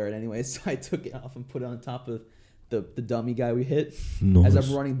didn't want to wear it anyway. So I took it off and put it on top of the dummy guy we hit Nice. as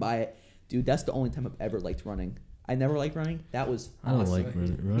I'm running by it. Dude, that's the only time I've ever liked running. I never liked running. That was I don't awesome. like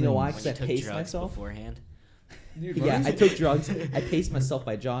running. You know why? When Because you I took paced drugs myself. beforehand. Dude, Yeah, running's- I took drugs. I paced myself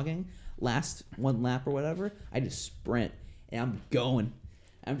by jogging. Last one lap or whatever, I just sprint and I'm going.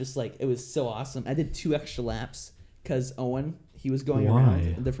 I'm just like, it was so awesome. I did 2 extra laps because Owen, he was going Why? around.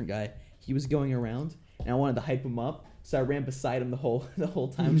 A different guy. He was going around, and I wanted to hype him up, so I ran beside him the whole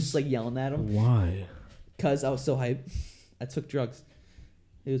time, just like yelling at him Why? because I was so hyped. I took drugs.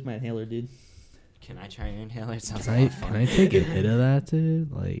 It was my inhaler, dude. Can I try your inhaler? It sounds Can a I, lot of fun. can I take a hit of that,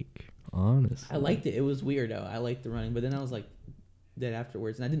 dude? Like, honestly. I liked it. It was weird though. I liked the running, but then I was like dead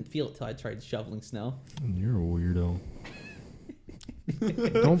afterwards, and I didn't feel it till I tried shoveling snow. You're a weirdo.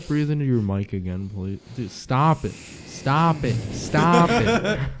 Don't breathe into your mic again, please. Dude, stop it. Stop it. Stop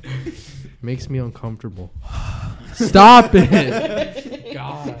it. Makes me uncomfortable. Stop it.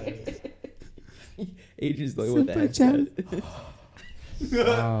 God. Adrian's like, what the heck? Dad?"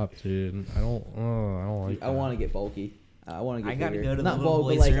 Stop, dude. I don't like I want to get bulky. I want to get I gotta bigger. go to the Not little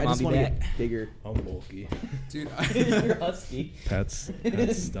bulky, but boys' like room. I I'll just be want to back. get bigger. I'm bulky. Dude, You're husky. That's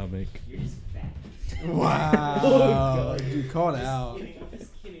stomach. You're just fat. wow. Oh, God. Dude, called out. I'm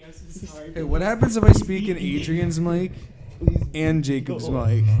just kidding. I'm so sorry. Hey, what happens if I speak in Adrian's mic and Jacob's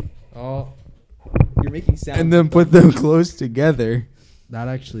mic, Oh, You're making sounds. and then put them close together? that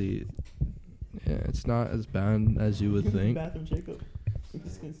actually, yeah, it's not as bad as you would think. Bathroom, Jacob.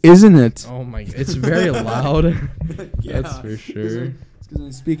 Isn't it? Oh my! It's very loud. Yeah. That's for sure. It's because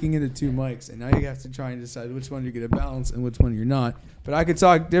I'm speaking into two mics, and now you have to try and decide which one you're going to balance and which one you're not. But I could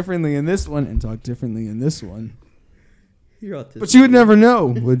talk differently in this one and talk differently in this one. You're autistic. But you would never know,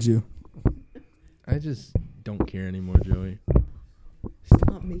 would you? I just don't care anymore, Joey.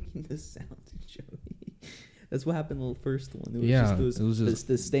 Stop making this sound, Joey. That's what happened in the first one. It was Yeah, just those, it was just-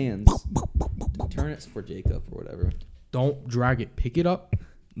 the stands. Turn it for Jacob or whatever. Don't drag it. Pick it up.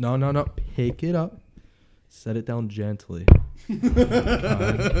 No. Pick it up. Set it down gently.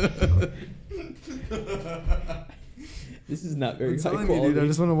 This is not very I'm high telling you, quality. dude, I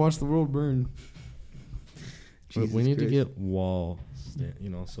just want to watch the world burn. But we Jesus need to Christ. get wall,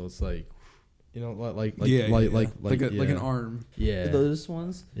 so it's like, like like an arm. Yeah. Those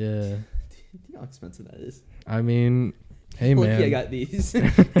ones. Yeah. Do you know how expensive that is? I mean, hey Lucky man, I got these.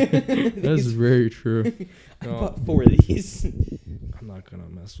 that's very true. I No, bought 4 of these. I'm not gonna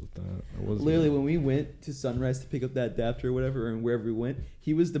mess with that. I wasn't. Literally, when we went to Sunrise to pick up that adapter or whatever, and wherever we went,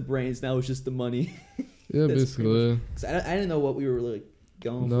 he was the brains. Now it was just the money. Yeah, That's basically. 'Cause I didn't know what we were really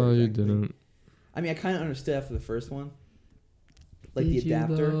going for. No, you exactly. didn't. I mean, I kind of understood after the first one, like the Did you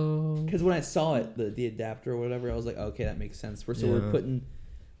adapter. though? Because when I saw it, the adapter or whatever, I was like, okay, that makes sense. We're Yeah.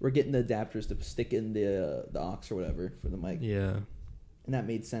 we're getting the adapters to stick in the aux or whatever for the mic, Yeah. and that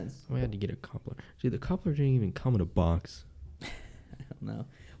made sense. We had to get a coupler. Dude, the coupler didn't even come in a box. I don't know.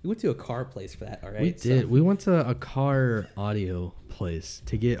 We went to a car place for that. All right, We did. We went to a car audio place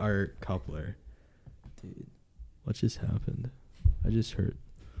to get our coupler. dude. What just happened? I just heard.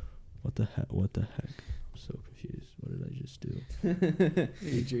 What the heck? What the heck? I'm so confused. What did I just do?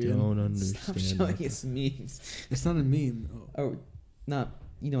 Adrian. Don't Stop understand. showing nothing. us memes. It's not a meme. Oh. Oh, not.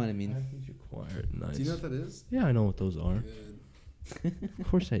 You know what I mean. Package acquired. Nice. Do you know what that is? Yeah, I know what those are. Good. Of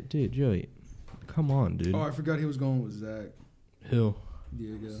course I did, Joey. Come on, dude. Oh, I forgot he was going with Zach. Who?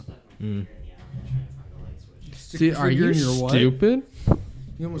 Diego. Mm. Stick See, your are finger you in your what? stupid?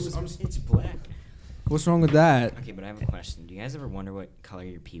 You almost, It's black. what's wrong with that? Okay, but I have a question. Do you guys ever wonder what color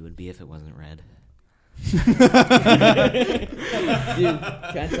your pee would be if it wasn't red? Dude,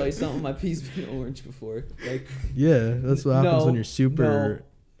 can I tell you something? My pee's been orange before. Like, Yeah, that's what happens No, when you're super.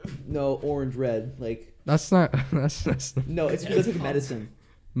 no, orange red. Like, That's not. That's not no, it's because I took medicine.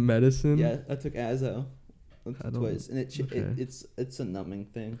 medicine. Yeah, I took Azo I don't- twice, and okay. it's a numbing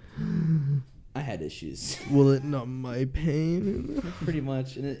thing. I had issues, Will it numb my pain? pretty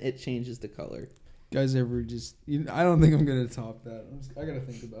much, and it changes the color. Guys ever just... I don't think I'm going to top that. I got to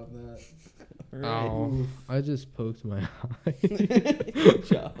think about that. All right. Ow. I just poked my eye. Good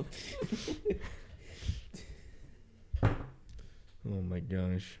job. Oh my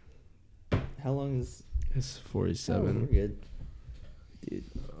gosh. How long is? It's Oh, 47. we're good, dude.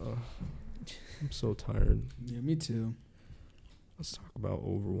 I'm so tired. Yeah, me too. Let's talk about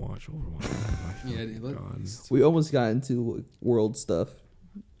Overwatch. Oh my Yeah, dude. God. We almost got into like, world stuff.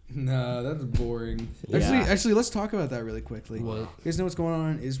 Nah, that's boring. Yeah. Actually, let's talk about that really quickly. What? You guys know what's going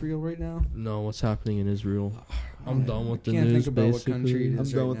on in Israel right now? No, what's happening in Israel? I'm done with the I can't news, think about basically. what country it I'm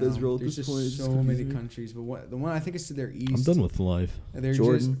is done right with now. Israel at There's this just point. It's so just many confusing. countries, but the one I think is to their east. I'm done with life. They're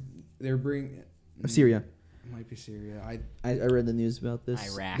Jordan. they're bringing Syria. It might be Syria. I read the news about this.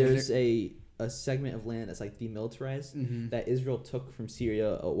 Iraq. There's a segment of land that's like demilitarized Mhm. that Israel took from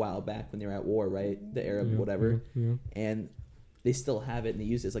Syria a while back when they were at war, right? The Arab Yeah, whatever, Yeah. and they still have it and they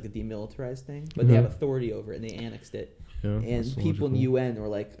use it as like a demilitarized thing, but they Mhm. have authority over it and they annexed it. Yeah. And that's people in the logical. UN were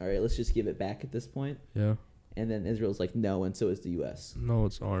like, "All right, let's just give it back at this point." Yeah. And then Israel's like, "No," and so is the US. No,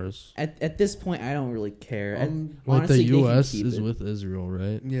 it's ours. At this point, I don't really care. Like Honestly, the they can U.S. keep is it. with Israel,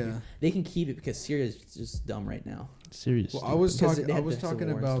 right? Yeah. They can keep it because Syria is just dumb right now. Seriously. Well, I was Because talking. they I had was the Civil talking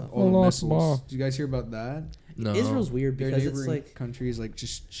War and about stuff. all the Allah missiles. Akbar. Did you guys hear about that? No. Israel's weird Their because it's neighboring like countries like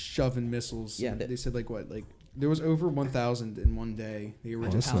just shoving missiles. Yeah, They said like what? Like there was over 1,000 in one day. The Oh,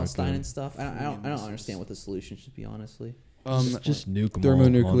 original. that's not Palestine good. and stuff. I don't Missiles. understand what the solution should be. Honestly, Just nuke them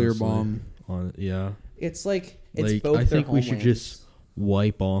thermonuclear all, bomb. Yeah. it's like it's Like, both. I their think we should homelands. just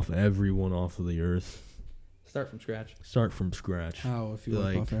wipe off everyone off of the earth. start from scratch. Start from scratch. How if you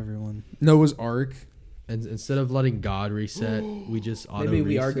Like- wipe off everyone? Noah's Ark. And instead of letting God reset, we just auto Maybe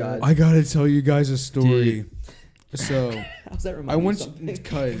we are reset. God. I gotta tell you guys a story. So How's that remind I you of want something?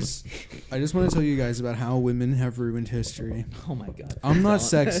 because I just want to tell you guys about how women have ruined history. Oh my god. I'm not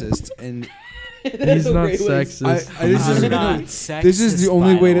Don't. sexist, and He's not sexist. this is- not this is the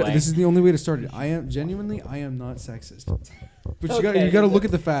only way to way. this is the only way to start it. I am not sexist, but you Okay. got to look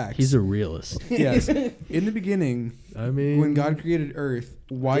at the facts. He's a realist. Yes. In the beginning, I mean, when God created Earth,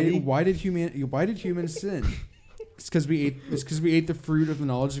 Did he? why did humans sin? It's because we ate the fruit of the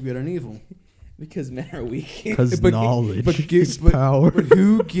knowledge of good and evil. Because men are weak. Because But- knowledge but is power. But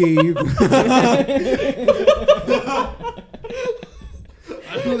who gave?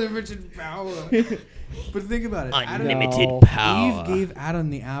 Unlimited power. But think about it. Unlimited No. power. Eve gave Adam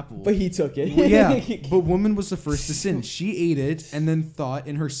the apple. But he took it. Well, yeah, but woman was the first to sin. She ate it and then thought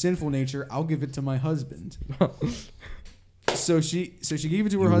in her sinful nature, "I'll give it to my husband." So she gave it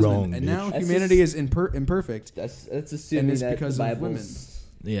to her You're husband, wrong, and bitch. now That's humanity just- is imperfect. That's assuming it's that because the of Bible's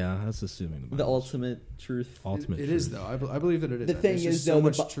Yeah, that's assuming the ultimate truth. ultimate. It is truth. though. I believe that it is. The thing There's is, just though, so the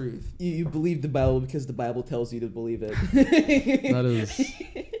much Bi- truth. You believe the Bible because the Bible tells you to believe it. That is.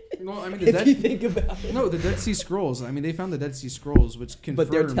 No, I mean if you think about it. No, the Dead Sea Scrolls. I mean, they found the Dead Sea Scrolls, which confirm.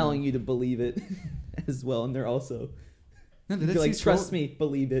 But they're telling you to believe it as well, and they're also No, the Dead you're Sea like, Scroll- trust me,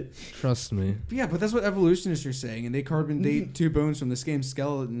 believe it. Trust me. Yeah, but that's what evolutionists are saying, and they carbon date two bones from the same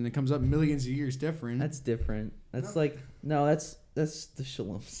skeleton, and it comes up millions of years different. That's different. That's No. like no, that's the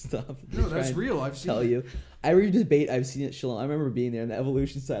Shalom stuff. no, They try that's and real. I've seen Tell it. you, every debate I've seen at Shalom, I remember being there, and the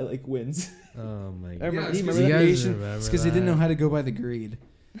evolution side like wins. Oh my I god. remember- Yeah, do you it's 'cause remember the that? creation- remember It's because they didn't know that? how to go by the greed.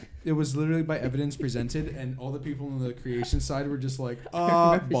 It was literally by evidence presented, and all the people on the creation side were just like,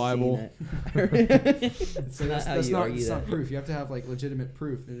 I remember Bible. seeing it. It's So not how that's you not, argue it's not that. proof. You have to have like legitimate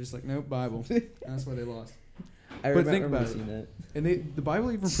proof. They're just like, nope, Bible. That's why they lost. I But remember, think about it. seeing that. And the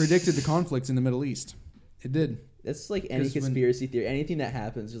Bible even predicted the conflicts in the Middle East. It did. That's like any 'Cause when- conspiracy theory. Anything that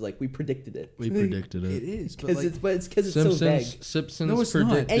happens is like we predicted it. We predicted It it. is, but Because like, it's so vague. Simpsons No, it's not.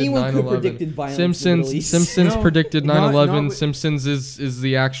 predicted Anyone could 9/11. predicted violence in the Middle Simpsons East. Simpsons No, predicted not 9/11. with- Simpsons is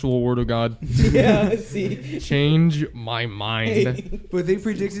the actual word of God. Yeah, see. Change my mind. but they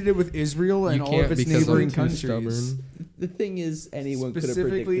predicted it with Israel and You all can't of its because I'm neighboring too countries. stubborn. The thing is, anyone could have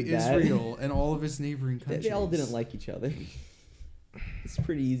Specifically predicted that. Israel and all of its neighboring They, countries. they all didn't like each other. It's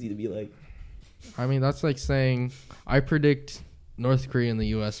pretty easy to be like, I mean, that's like saying I predict North Korea and the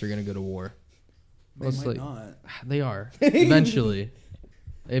U.S. are gonna go to war. They It's might like- not. They are eventually.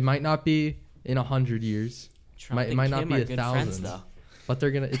 It might not be in 100 years, Trump it and might not Kim be are a good thousand. friends, though. but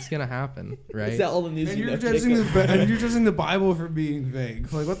it's gonna happen, right? is that all the news And you you're know, judging Jacob? and you're judging the Bible for being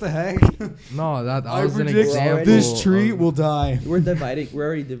vague. Like what the heck? No, that I was an predict example. this tree of- will die. We're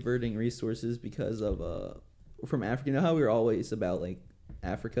already diverting resources because of from Africa. You know how we were always about like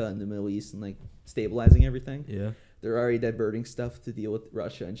Africa and the Middle East and like stabilizing everything. Yeah. They're already diverting stuff to deal with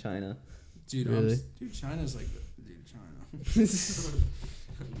Russia and China. Dude, Really? dude, China's like, dude, China.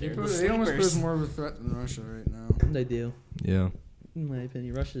 They're the They almost sleepers. pose more of a threat than Russia right now. They do, Yeah. in my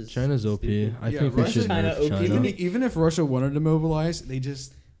opinion. Russia's China's OP. stupid. I Yeah, think we Russia- should China nerf OP. China. Even if Russia wanted to mobilize, they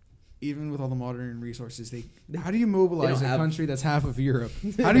just, even with all the modern resources, how do you mobilize don't a have- country that's half of Europe?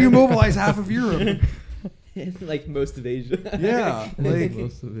 How do you mobilize half of Europe? like most of Asia. Yeah, like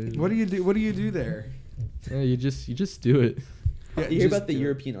Most of it. what do you do? What do you do there? Yeah, you just do it. Yeah, You hear just about the do it.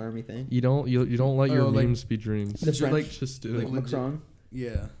 European army thing? You don't let your Oh, like- dreams be dreams. The French, like- Just do like it. legit- Macron,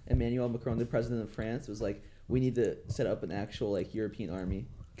 Yeah. Emmanuel Macron, the president of France, was like, we need to set up an actual like European army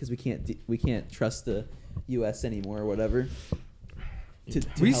because we can't trust the U.S. anymore or whatever. To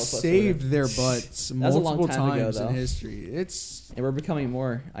We help us or saved whatever. their butts was a long multiple time ago, times though. in history. It's And we're becoming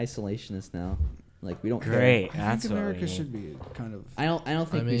more isolationist now. Like we don't care. Great. I That's think what America we should be kind of. I don't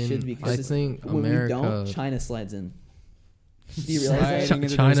think I we mean, should be because I think when we America. don't, China slides in. Do you realize that? Sliding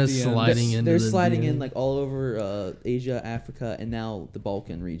into China's those DMs. sliding into They're the sliding in DM. like all over Asia, Africa, and now the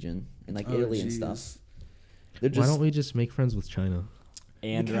Balkan region and like Oh, Italy and jeez. stuff. They're Why just don't we just make friends with China?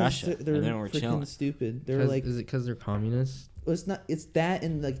 and because Russia, They're and then we're freaking chilling. stupid. They're like, Is it because they're communists? well, it's not. It's that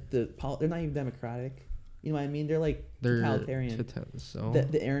and like they're not even democratic. You know what I mean? They're like They're totalitarian. So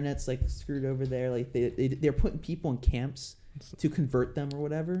The internet's like screwed over there. Like they're putting people in camps to convert them or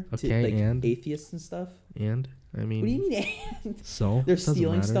whatever Okay, to like and? atheists and stuff. and I mean, What do you mean? And? so They're Doesn't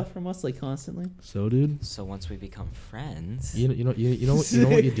stealing matter. stuff from us like constantly. So, dude, So once we become friends, you know what you know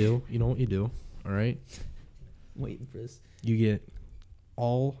what you do. You know what you do. All right, I'm waiting for this. you get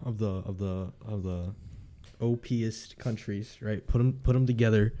all of the OPest countries, right? Put them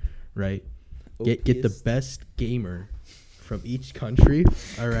together, right? Get the Opiest. best gamer from each country,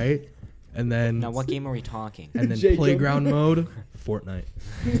 all right, and then now what game are we talking? and then Jacob. playground mode, Fortnite.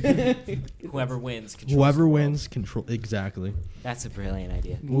 Whoever wins, controls Whoever the world. wins, control exactly. That's a brilliant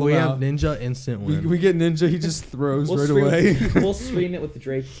idea. We have Wow. Ninja instant win. We get Ninja. He just throws We'll right stream, away. we'll stream it with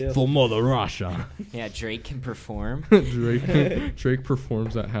Drake too. For Mother Russia. Yeah, Drake can perform. Drake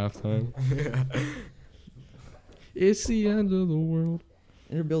performs at halftime. It's the end of the world.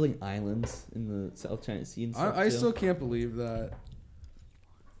 And they're building islands in the South China Sea and stuff I too. still can't believe that.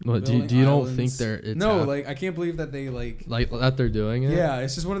 What, do Building you don't islands. think they're it's no, hap- like I can't believe that they like. like that they're doing it? Yeah,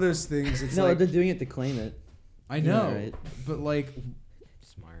 it's just one of those things. It's no, like they're doing it to claim it. I Yeah, know, right. but like,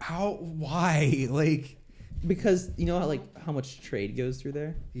 Smart. How? Why? Like, Because you know how much trade goes through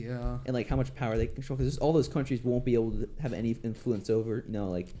there, yeah. and like how much power they control. Because all those countries won't be able to have any influence over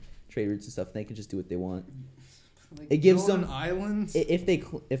like trade routes and stuff. And they can just do what they want. Like, It gives go on them- islands. If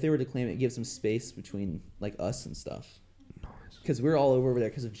they were to claim it, it gives them space between like us and stuff. Because we're all over there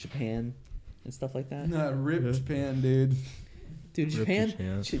because of Japan and stuff like that. Nah, rip Yeah. Japan, dude. Dude, Rip Japan.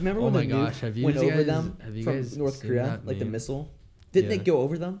 Japan. Remember Oh when my the gosh, nuke have you went guys- over them have you from guys North seen Korea, that like the meme? missile? Didn't Yeah. it go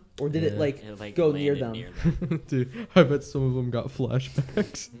over them, or did it Yeah. like It, like, go near landed them? Dude, I bet some of them got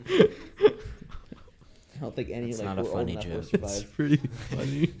flashbacks. I don't think any That's like not a were old funny enough to joke. It's survive. pretty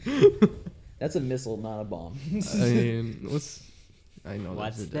funny. That's a missile, not a bomb. I mean, I know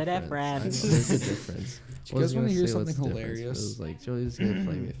What's there's a the difference. I know difference? there's a difference. Do you guys want to hear something It hilarious? was like Joey's gonna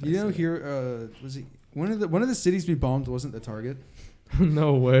play me. if I You know, say it. here was it one of the cities we bombed wasn't the target.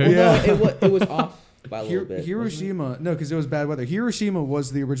 No Well, way. Yeah. no, it was off by a little bit. wasn't it? Hiroshima, no, because it was bad weather. Hiroshima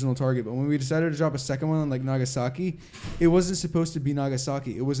was the original target, but when we decided to drop a second one on like Nagasaki, it wasn't supposed to be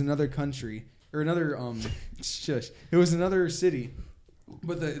Nagasaki. It was another country or another shush. It was another city,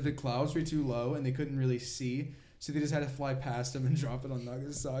 but the clouds were too low and they couldn't really see, so they just had to fly past them and drop it on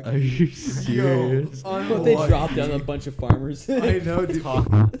Nagasaki. Are you serious? But they dropped down a bunch of farmers. I know, dude. Talk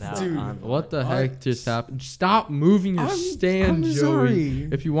about Dude, on What the I- heck just happened? Stop moving your stand, I'm Joey. sorry.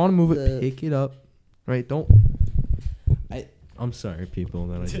 If you want to move it, The- pick it up. Right? Don't. I- I'm sorry, people,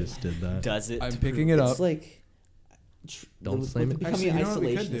 that I just did that. does it? I'm to picking prove it up. It's like Don't slam it. becoming Actually, you know what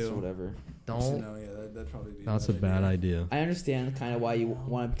we could isolationist do? or whatever. Don't. No, yeah, that'd probably be. That's a bad idea. I understand kind of why you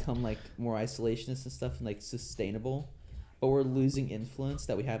want to become like more isolationist and stuff and like sustainable, but we're losing influence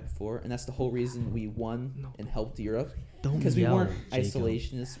that we had before, and that's the whole reason we won and helped Europe. Don't Because we yell, weren't Jacob.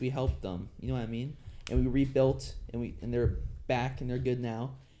 isolationists, we helped them. You know what I mean? And we rebuilt, and they're back and they're good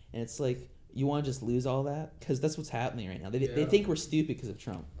now. And it's like you want to just lose all that because that's what's happening right now. They Yeah. think we're stupid because of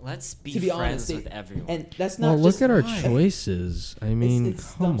Trump, Let's be, to be friends honest, with everyone. and that's not. Well, look just at our why. choices. I mean,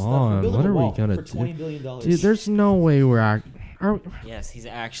 It's come dumb stuff. We're on. building What a are we wall gonna for do? $20 billion? Dude, there's no way we're yes, he's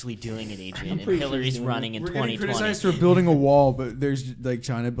actually doing it, I'm Adrian. And pretty sure Hillary's he's doing running in We're getting 2020. criticized for building a wall, but there's like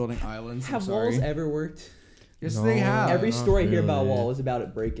China building islands. I'm Have sorry. walls ever worked? Yes, No. they have. Every not story here about a really. wall is about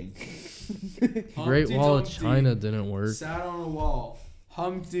it breaking. Great Humpty Wall of Dumpty China didn't work. Sat on a wall.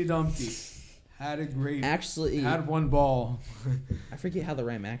 Humpty Dumpty had a great. Actually, Had one ball. I forget how the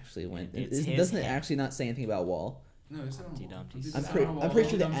rhyme actually went. It's his Doesn't it hand. actually not say anything about wall? No, it's not on a Humpty wall. Dumpty. Humpty I'm, sat pretty, on a I'm wall. pretty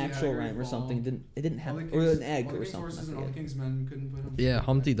sure the Humpty had a actual great rhyme or fall. something didn't have All the or king's- an egg all the or king's something. I horses and all the forget. king's men couldn't put Humpty Yeah, Dumpty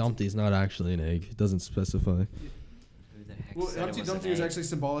Humpty back. Dumpty's not actually an egg. It doesn't specify. Who the heck Well, said Humpty it was Dumpty an was egg? actually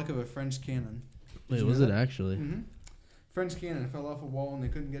symbolic of a French cannon. Did Wait, you was know it that? actually? Mm-hmm. French cannon fell off a wall and they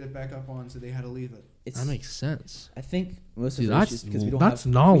couldn't get it back up on, so they had to leave it. It's, That makes sense. I think most Dude, of the that's issues because we don't that's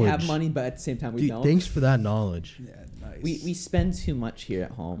have knowledge. we have money, but at the same time we Dude, don't. thanks for that knowledge. Yeah, nice. We spend too much here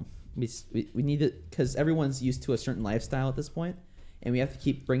at home. We need it because everyone's used to a certain lifestyle at this point, and we have to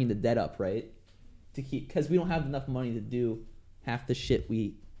keep bringing the debt up, right? To keep because we don't have enough money to do half the shit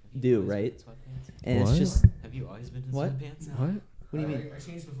we do, right? And What? it's just Have you always been in What? sweatpants? What? what do you mean? I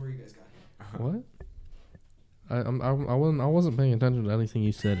changed before you guys got here. What? I wasn't paying attention to anything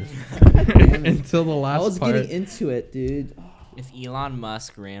you said until the I last was part. getting into it, dude. If Elon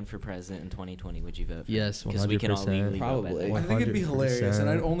Musk ran for president in 2020, would you vote for him? Yes, Because we can all 100%. legally vote by Probably. then. I think it'd be hilarious, and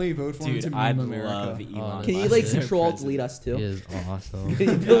I'd only vote for him Dude, to meme I'd America. love Elon Honestly. Can you Musk like as control president. delete us too? He is awesome.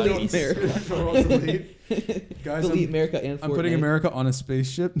 delete America. Control delete. Guys, delete I'm, America and I'm putting Fortnite. America on a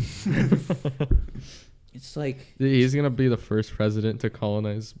spaceship. It's like Dude, he's gonna be the first president to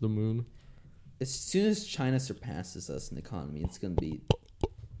colonize the moon. as soon as China surpasses us in economy, it's gonna be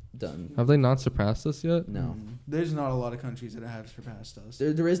done. Have they not surpassed us yet? No, There's not a lot of countries that have surpassed us.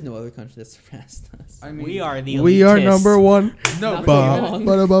 there is no other country that surpassed us. I mean, We are the We are elitists. number one. No, Not but for even, long. even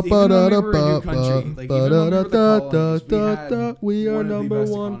when we were a new country, like even when we were the colonies, We are one of the number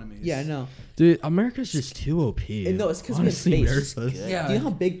best one. economies. Yeah, I know. Dude, America's just too OP. And no, it's 'cause we have Honestly, space. America's- Good. Yeah. Do you know how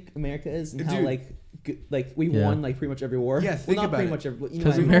big America is and how Dude. like we Yeah. won like pretty much every war? Yeah, well, think not about pretty it. much every. You know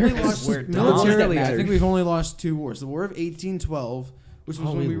 'Cause what I mean? We've only America's lost we're dumb. militarily. That I think mattered. we've only lost 2 wars. The War of 1812, which was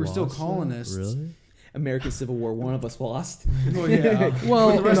Oh, when we were still lost that? colonists. Really? American Civil War. One of us lost. Oh yeah. Well,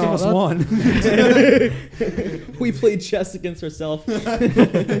 But the rest no, of us that- won. We played chess against ourselves.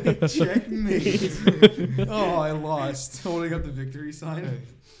 Checkmate. Oh, I lost. Holding up the victory sign.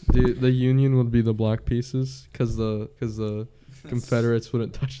 Dude, the Union would be the black pieces because the Confederates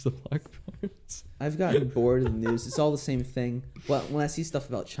wouldn't touch the black parts. I've gotten bored of the news. It's all the same thing. Well, when I see stuff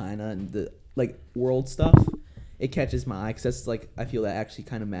about China and the like world stuff, it catches my eye because that's like I feel that actually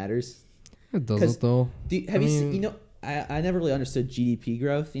kind of matters. It 'Cause doesn't though. Have I you seen? mean- You know, I never really understood GDP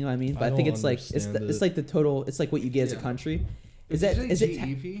growth. You know what I mean? But I I think don't it's like it's understand it's it. like the total. It's like what you get as a Yeah. country, Is Did that you is say it ta-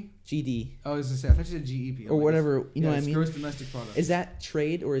 GEP? GD Oh, I was gonna say. I thought you said GEP. or whatever? You know what I it's mean? Gross domestic product. Is that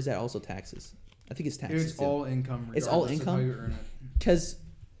trade or is that also taxes? I think it's taxes. It's all income. It's all regardless of how income? you earn it. Because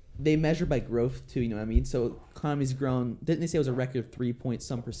they measure by growth too. You know what I mean? So economy's grown. Didn't they say it was a record 3 point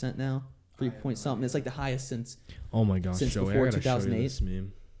some % now? 3 point something. It's like the highest since. Oh my gosh, Since Joey, before I gotta show you 2008. this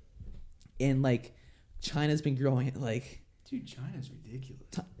meme. And like China's been growing at like Dude, China's ridiculous.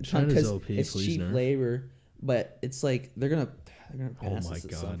 China's 'cause OP, it's please cheap nerf. labor, but it's like they're gonna Oh pass my us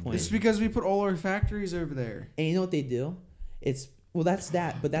at some God, point. It's because we put all our factories over there. And you know what they do? It's well, that's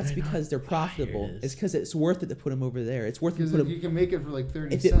that, but that's They're because they're profitable. buyers. It's because it's worth it to put them over there. It's worth it to Because put them. you can make it for like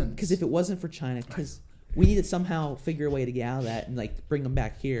 30 If cents. because if it wasn't for China, because we need to somehow figure a way to get out of that and like bring them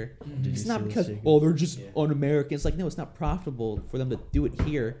back here. Did It's you not see because this thing? oh they're just un-American. It's like no, it's not profitable for them to do it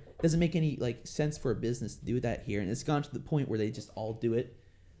here. It doesn't make any like sense for a business to do that here, and it's gone to the point where they just all do it,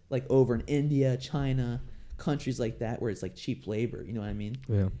 like over in India, China, countries like that where it's like cheap labor. You know what I mean?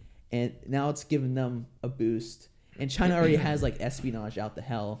 Yeah. And now it's giving them a boost. And China already has like espionage out the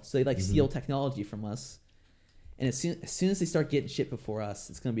hell, so they like steal technology from us. And as soon as they start getting shit before us,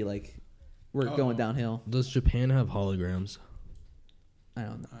 it's gonna be like we're going downhill. Does Japan have holograms? I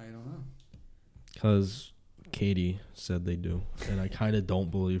don't know. I don't know. Because Katie said they do, and I kind of don't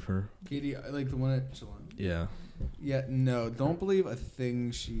believe her. Katie, I like the one at Shalom. Yeah. Yeah, no, don't believe a thing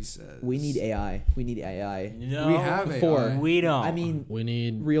she says. We need AI. We need AI. No, We have Before. AI. We don't. I mean, We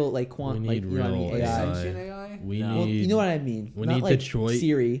need real like quant, we like need you know what I mean? real AI. AI. Sentient AI? we No. Well, need you know what I mean. we Not need like Detroit.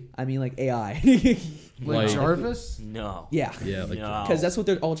 Siri. I mean like AI. Like Like- Jarvis? no. yeah. Yeah, like No. Because that's what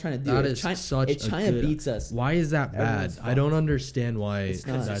they're all trying to do. That If is China, such if a China good- beats us, Why is that bad? Everyone's I don't fucked. understand why It's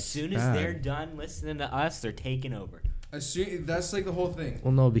not. Because that's as soon as bad. they're done listening to us, they're taking over. That's like the whole thing.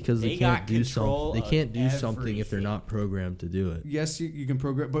 Well, no, because they They can't got do control something. They of can't do something if they're everything. not programmed to do it. Yes, you can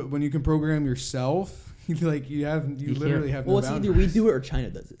program, but when you can program yourself, like you literally have no well, it's either we do it or China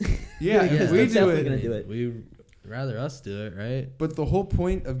does it. Yeah, because we they're do definitely it. gonna do it. We rather us do it, right? But the whole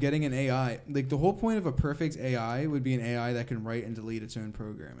point of getting an AI, like the whole point of a perfect AI would be an AI that can write and delete its own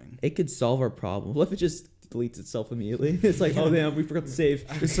programming. It could solve our problem. What if it just deletes itself immediately? It's like, oh damn, we forgot to save.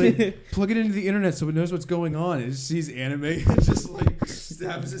 It's like plug it into the internet so it knows what's going on. It just sees anime and just like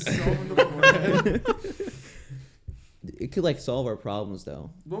stabs itself in the forehead. It could like solve our problems though.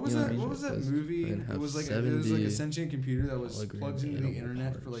 What was You know that? what I What mean? was that Because movie? I didn't It have was like a 70 sentient computer that was holograms plugged into the animal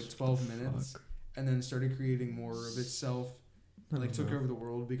internet for parts. like 12 minutes and then started creating more of itself. And, like took over the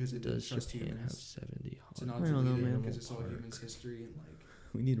world because it didn't Does trust Japan have humans. 70 To not I don't know, delete it man. because it's all humans' history and like,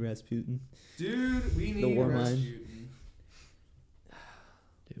 We need Rasputin. dude, we need war mind. Rasputin.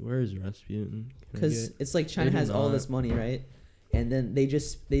 Dude, where is Rasputin? Can I Because get- it's like China do has all not. this money, right? And then they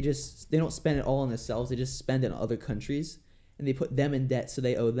don't spend it all on themselves. They just spend it on other countries, and they put them in debt, so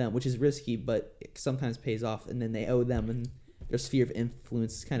they owe them, which is risky, but it sometimes pays off. And then they owe them, and their sphere of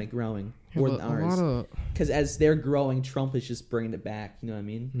influence is kind of growing more Yeah, than but a ours. lot of Because as they're growing, Trump is just bringing it back. You know what I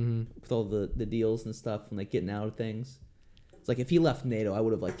mean? mhm. With all the deals and stuff, and like getting out of things. It's like if he left NATO, I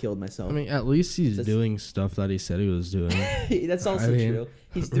would have like killed myself. I mean, at least he's That's- doing stuff that he said he was doing. That's also I mean, true.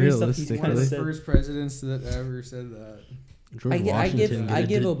 He's doing stuff he's realistically- One kind of of the said. first presidents that ever said that. George I give Washington I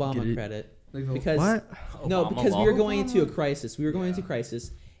give did- Obama did- credit Like the, because What? no, Obama because we were law? going into a Obama? crisis. We were going into Yeah.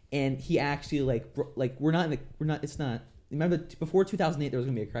 crisis, and he actually like we're not. It's not. Remember before 2008, there was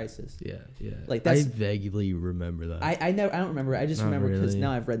gonna be a crisis. Yeah, yeah. Like, I that's- vaguely remember that. I don't remember. I just Not remember because really.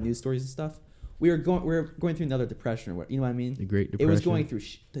 now I've read news stories and stuff. We were going through another depression or what? You know what I mean? the Great It Depression. was going through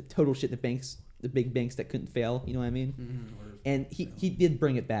the total shit. The big banks that couldn't fail. You know what I mean? Mhm. And he did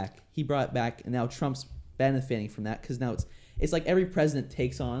bring it back. He brought it back, and now Trump's benefiting from that because now it's like every president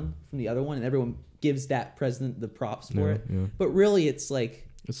takes on from the other one, and everyone gives that president the props for Yeah, it. yeah. But really, it's like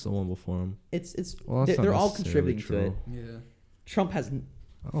It's the one before him. it's Well, that's they're not all necessarily contributing to it. Yeah. Trump has I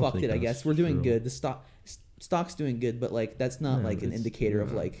don't fucked think it. I that's guess we're doing true. good. The stock's doing good, but like that's not Yeah, like an it's- indicator of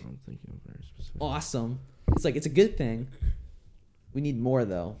yeah, like I'm thinking of very specific. awesome. It's like it's a good thing. We need more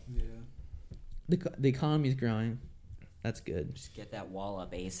though. Yeah. The economy's growing. That's good. Just get that wall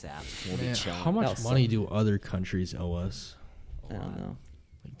up ASAP. We'll Man, be chilling. how much That'll money suck. do other countries owe us? I don't know.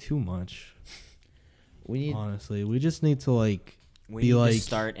 Like too much. We need. Honestly, we just need to like We be need like to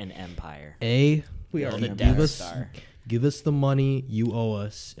start an empire. A We Build are. a an Death empire. us- Star. give us the money you owe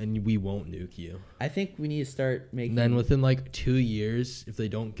us, and we won't nuke you. I think we need to start making. And then within like 2 years, if they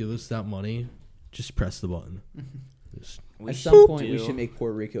don't give us that money, just press the button. Just- We at should some point, we do- should make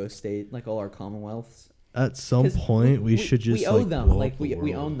Puerto Rico a state, like all our commonwealths. at some 'Cause point, we should just we owe like them, blow like up the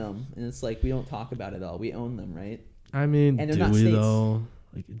we world. own them, and it's like we don't talk about it all. We own them, right? I mean, and they're do not we states. though?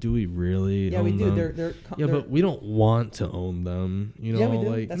 Like, do we really? Yeah, own we do. Them? They're But we don't want to own them. You know, yeah, we do.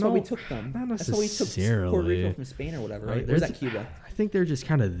 like That's no, why we took them. Not That's why we took necessarily. Puerto Rico from Spain or whatever, right? Right, Or was there's- that Cuba? I think they're just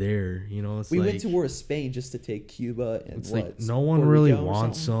kind of there. You know, it's We like, went to war with Spain just to take Cuba and it's what? like no one Puerto really Rico or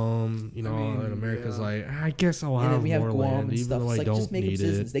wants something? them. You know, I mean, and America's yeah. like, I guess I'll And then have we have more Guam land, and even stuff. though It's I like don't just make them need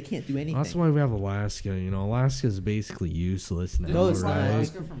citizens. it. They can't do anything. That's why we have Alaska. You know, Alaska's basically useless now. No, it's not. right?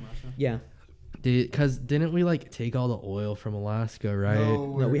 Alaska from Russia. Yeah. Because didn't we like take all the oil from Alaska, right?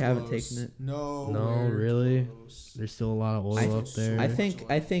 No, we haven't taken it. No, really? There's still a lot of oil up there.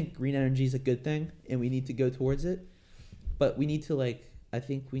 I think green energy is a good thing, and we need to go towards it. But we need to I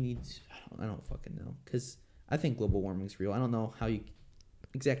don't fucking know, because I think global warming is real. I don't know how you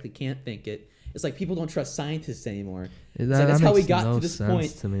exactly can't think it. It's like people don't trust scientists anymore. That, like that's that how we makes got no to this sense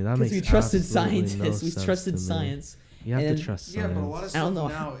point, to me. That because makes we trusted absolutely no scientists. We sense trusted to me. science. You have And- to trust Yeah, science. but a lot of I stuff don't know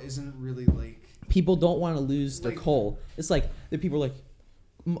now isn't really like. People don't want to lose their Like- coal. It's like the people are like,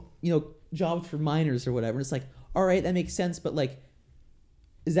 jobs for miners or whatever. And it's like, all right, that makes sense, but like,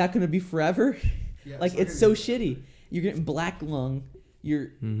 is that going to be forever? Yeah, Like, not it's gonna so shitty. You're getting black lung.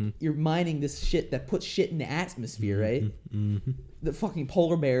 You're mining this shit that puts shit in the atmosphere, right? Mm-hmm. The fucking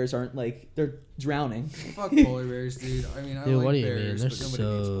polar bears aren't like, they're drowning. Fuck polar bears, dude. I mean, I Dude, like what do you bears, mean? They're but nobody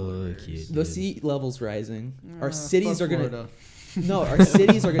needs polar so bears. cute. The Dude. sea level's rising. Our Ah, cities fuck are gonna Florida. no, our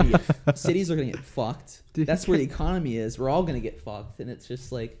cities are gonna get fucked. Dude. That's where the economy is. We're all gonna get fucked, and it's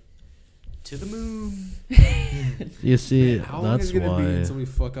just like To the moon. You see, Man, how long that's is it gonna be why. until we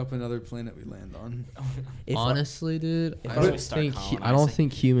fuck up another planet we land on? if Honestly, dude, if I we don't start think I don't colonizing.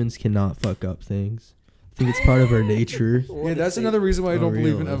 think humans cannot fuck up things. I think it's part of our nature. Yeah, that's another reason why I don't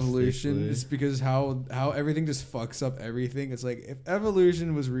believe in Realistically. evolution. Is because how everything just fucks up everything. It's like if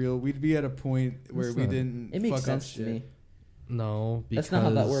evolution was real, we'd be at a point where It's we not. didn't it makes fuck sense up to shit. me. No, because That's not how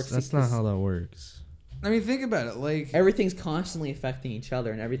that works, That's not because- how that works. I mean, think about it. Like, Everything's constantly affecting each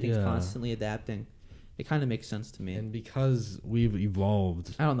other, and everything's Yeah. constantly adapting. It kind of makes sense to me. And because we've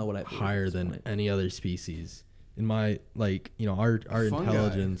evolved I don't know what I believe at higher this than point. any other species, in my our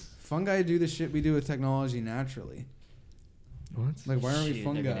intelligence. fungi do the shit we do with technology naturally. What? Like, why aren't we Shoot, they're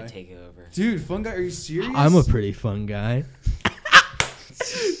fungi? gonna take over. Dude, fungi? Are you serious? I'm a pretty fun guy.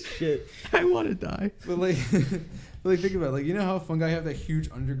 Shit. I want to die. But like, think about it. Like, you know how fungi have that huge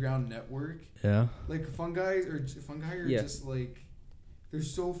underground network? Yeah. Like fungi are Yeah. just like they're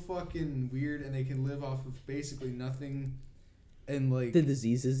so fucking weird, and they can live off of basically nothing. And like, The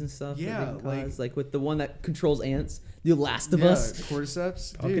diseases and stuff. that Yeah, they can like- cause, like with the one that controls ants, The Last of yeah, Us.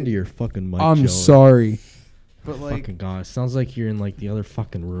 cordyceps. Talking Dude, to your fucking mic. I'm Joey. sorry, but like, Fucking god, sounds like you're in like the other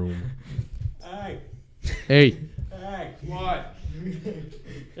fucking room. Hey, Hey, hey, what?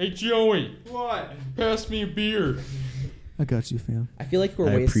 hey Joey, What? pass me a beer. I got you, fam. I feel like we're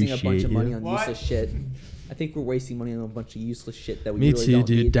I wasting a bunch appreciate of money you. on What? useless shit. I think we're wasting money on a bunch of useless shit that we Me really too, don't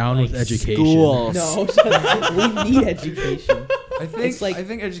dude. need. Down with Like education. schools. No, we need education. I think It's like- I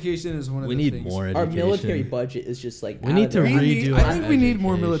think education is one of We the need things. more Our education. military budget is just like We out need of to their- redo I our think we need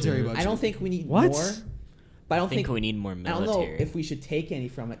more education. military budget. I don't think we need What? more, but I don't I think think we need more I military. don't know if we should take any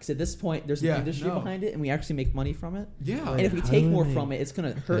from it because at this point there's an Yeah, industry no. behind it and we actually make money from it. Yeah. And if we How take do more we- from it, it's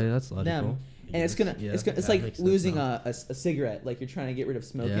gonna hurt Okay, that's logical. them, and it's gonna Yeah, it's that like makes sense losing now. a cigarette. Like you're trying to get rid of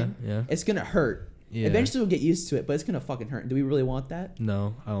smoking. Yeah, yeah. It's gonna hurt. Yeah. Eventually we'll get used to it, but it's gonna fucking hurt. Do we really want that?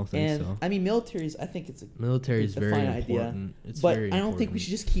 No, I don't think And so. I mean, militaries. I think it's a Military is a very fine idea, important. It's but very I don't think we important.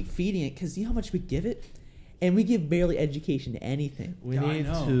 should just keep feeding it because you know how much we give it, and we give barely education to anything. We Yeah, I need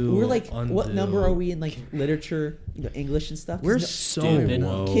know. to. We're like, what undo- number are we in like literature, English and stuff? 'Cause We're no- so Stupid.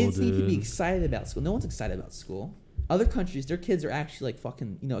 low, kids need to be dude. excited about school. No one's excited about school. Other countries, their kids are actually like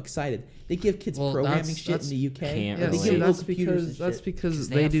fucking, excited. They give kids Well, programming that's- shit in that's- the UK. Can't Yeah, they relate. give see, little that's computers because and shit. because 'Cause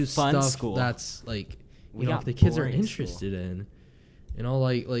they, they have do fun stuff school. that's like We got the kids are boring school. interested in.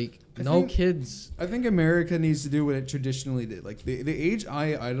 Like I no think- kids. I think America needs to do what it traditionally did. Like the age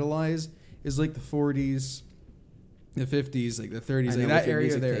I idolize is like the 40s, the 50s, like the 30s, I like know, that with your area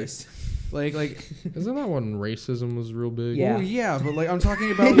music there. taste. Like Isn't that when racism was real big? Yeah. well, yeah, but like I'm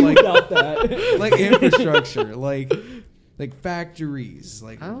talking about like Without that. like infrastructure, like factories,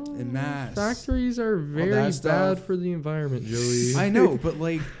 like Oh, en masse. Factories are very that bad stuff. for the environment, Joey. I know, but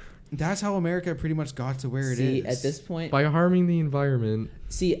like that's how America pretty much got to where it See, is. at this point, By harming the environment.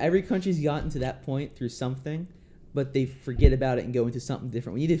 see, every country's gotten to that point through something, but they forget about it and go into something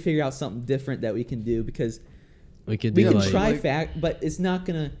different. We need to figure out something different that we can do because We could we do can like try like- fact, but it's not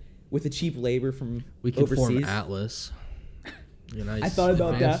gonna with the cheap labor from we could overseas. form Atlas. You know, I thought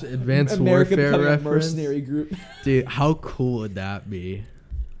about advanced, that. Advanced America warfare becoming a reference. mercenary group. Dude, how cool would that be?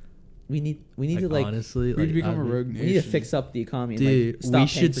 We need to like honestly, We'd like, become a that'd be- rogue we nation. need to fix up the economy. And, Dude, like, stop we paying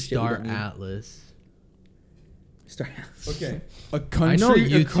should for shit we start don't need. Atlas. Start. Okay, a I country, know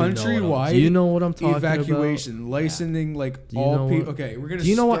you a two know what countrywide do you know what I'm talking evacuation, licensing like Do you all know people. what- Okay, we're gonna. about? Do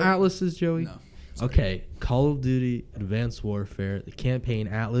you know what start- Atlas is, Joey? No. Sorry. Okay, Call of Duty Advanced Warfare, the campaign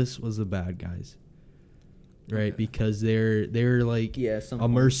Atlas was the bad guys. Right? Okay. Because they're like Yeah, a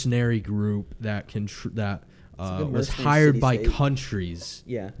mercenary group that like a was mercenary hired by city-state. countries.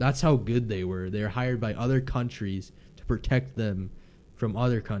 Yeah. That's how good they were. They're hired by other countries to protect them from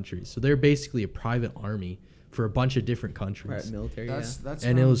other countries. So they're basically a private army for a bunch of different countries. Right, military. That's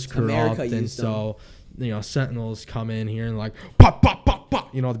And it was America corrupt, and used them. so Sentinels come in here and like pop, pop, pop,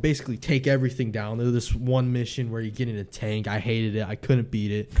 pop. They basically take everything down. There's this one mission where you get in a tank. I hated it. I couldn't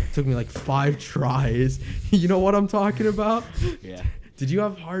beat it. It took me like 5 tries. You know what I'm talking about? Yeah. Did you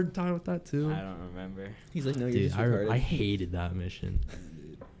have a hard time with that too? I don't remember. He's like, no, you're Dude, just retarded. I hated that mission.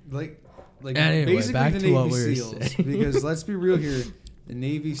 like Anyway, basically back the to Navy what we were SEAls. saying. Because let's be real here, the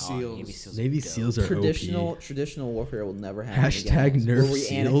Navy Oh, SEals. Navy SEAls. Navy dope. SEAls are Traditional warfare will never happen. Hashtag again. Nerf Where we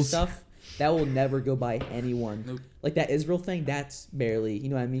annex SEAls. stuff that will never go by anyone. Nope. Like that Israel thing, that's barely, you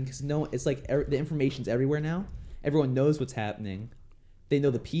know what I mean? Because it's like the information's everywhere now. Everyone knows what's happening. They know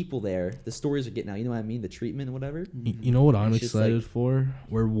the people there. The stories are getting out. You know what I mean? The treatment and whatever. You know what I'm It's just excited like- for?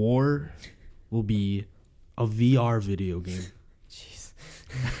 Where war will be a VR video game. Jeez.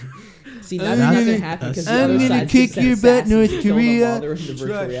 See, that's not gonna- gonna happen because the I'm other gonna side kick just sent your butt, assassins North to kill them Korea. while they're in the virtual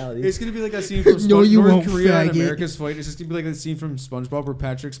Right. reality. It's gonna be like that scene from No, you North won't, Korea and faggot. America's fight. It's just gonna be like that scene from SpongeBob where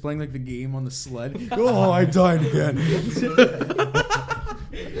Patrick's playing like the game on the sled. Oh, I died again.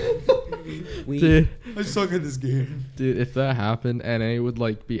 Dude, I suck at this game. Dude, if that happened, NA would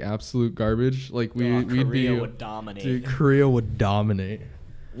like be absolute garbage. Like we'd Korea be, would dominate. dude, Korea would dominate.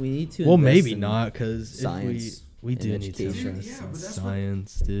 We need to. Well, invest maybe in not, because science we and do need to education. invest Yeah, in but that's what-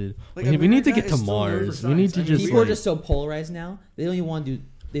 science, dude. Like, we need to America get to is still known for Mars. We need science. to I mean, just People are like, just so polarized now. They don't even want to do.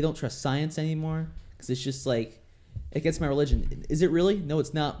 They don't trust science anymore because it's just like it gets my religion. Is it really? No,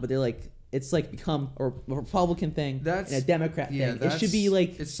 it's not. But they're like, it's like become a Republican thing That's- and a Democrat thing. It should be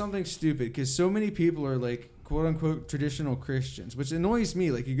like it's something stupid because so many people are like quote unquote traditional Christians, which annoys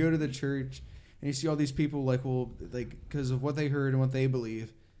me. Like you go to the church and you see all these people like because of what they heard and what they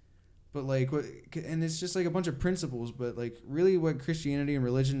believe. But like what, and it's just like a bunch of principles. But like really, what Christianity and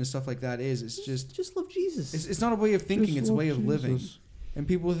religion and stuff like that is, it's just love Jesus. it's not a way of thinking; it's a way of living. Jesus. And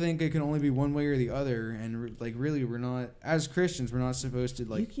people think it can only be one way or the other. And like really, we're not as Christians. We're not supposed to you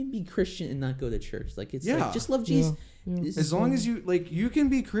like. can be Christian and not go to church. Like it's Yeah. like just love Jesus. This As is long fine. as you like, you can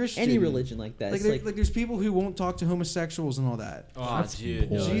be Christian. any religion like that. Like, It's like, there's people who won't talk to homosexuals and all that. Oh, That's dude.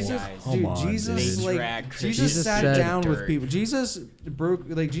 bull. those Jesus, guys. Come dude, on, Jesus, dude. They like drag Jesus Christians sat to the down with dirt. people. Jesus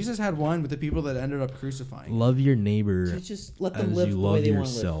Jesus had wine with the people that ended up crucifying. love your neighbor just let them as live you the way love they want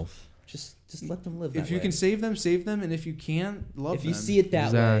to live. yourself. Just let them live. If that you way. can save them, and if you can't, love if them. you see it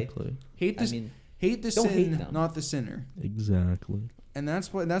that way, Exactly. hate I the mean, hate the don't hate sin, them. not the sinner. Exactly. And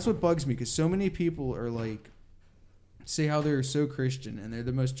that's what bugs me because so many people are like say how they're so Christian and they're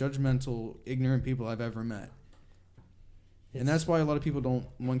the most judgmental, ignorant people I've ever met. And that's why a lot of people don't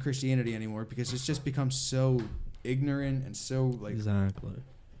want Christianity anymore because it's just become so ignorant and so like Exactly.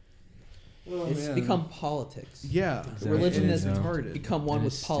 it's man. become politics. yeah, Exactly. Religion and has it's retarded. Become one It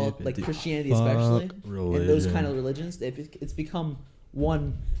with is stupid, like dude. Christianity, Fuck especially, and those kind of religion. religions. It's become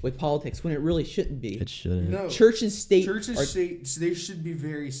one with politics when it really shouldn't be. It shouldn't. No, Church and state. church and are, state they should be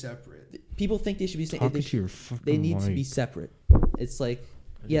very separate. people think they should be. Talking They, to your fucking they need to be mic. separate. It's like,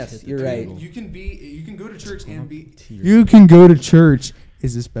 I just yes, hit the you're right. table. You can go to church and be. To your- You can go to church.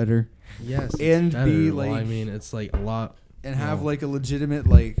 Is this better? Yes, it's and better. be, Well, I like- mean, it's like a lot. And have No. like a legitimate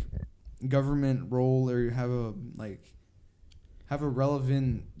like government role or have a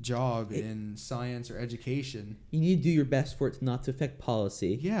relevant job in science or education. You need to do your best for it not to affect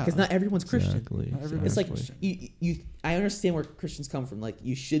policy. Yeah. because not everyone's Christian. Exactly. Not everybody's It's like exactly. you. I understand where Christians come from. Like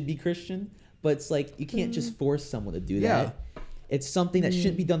you should be Christian, but it's like you can't just force someone to do Yeah. that. It's something that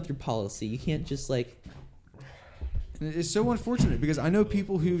shouldn't be done through policy. You can't just like. And it's so unfortunate because I know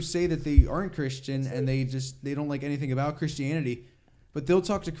people who say that they aren't Christian and they don't like anything about Christianity, but they'll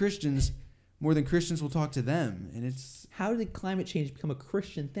talk to Christians more than Christians will talk to them, and it's How did climate change become a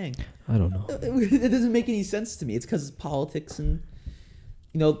Christian thing? I don't know. It doesn't make any sense to me. It's because it's politics and,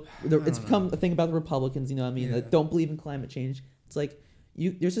 it's don't become know. a thing about the Republicans. You know what I mean? Yeah. That don't believe in climate change. It's like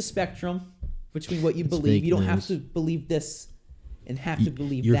there's a spectrum between what you It's believe. fake You don't have news. to believe this and have to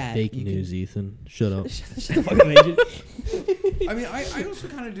believe You're that. fake You can- news, Ethan. Shut up. Shut the fuck up, Agent. I mean, I also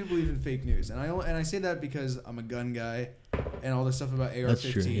kind of do believe in fake news, and I say that because I'm a gun guy, and all this stuff about AR-15. That's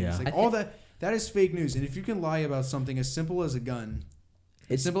true, yeah. It's like I all that is fake news, and if you can lie about something as simple as a gun,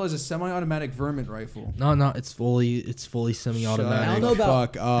 as It's simple as a semi-automatic vermin rifle, No, it's fully semi-automatic. I don't know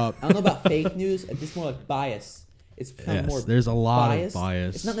about- fuck up. I don't know about fake news. It's more like bias. it's become more there's a lot biased. of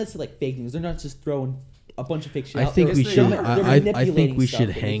bias. It's not necessarily like fake news. They're not just throwing a bunch of fake shit I out think there. we Yes, should. they are. I think manipulating we stuff should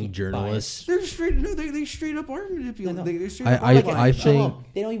that makes hang it journalists. They're straight. No, they straight up are manipulating. I know. They straight I- up I- are lying. I Shut think-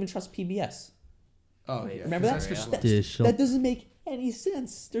 up. They don't even trust PBS. Oh, Wait, yeah. Remember that? Is that real? That, Dish. that doesn't make any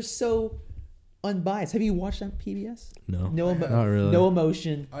sense. They're so unbiased. Have you watched that PBS? No, No, not really. No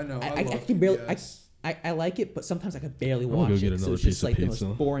emotion. I know. I love can barely. PBS. I like it, but sometimes I could barely gonna watch go it. get 'cause another it's just piece of like the pizza.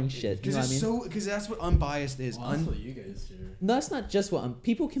 most boring shit. You know what I mean? Because that's what unbiased is. you guys here. No, that's not just what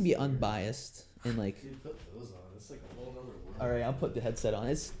people can be unbiased and like. Put those on. It's like a whole other world. All right, I'll put the headset on.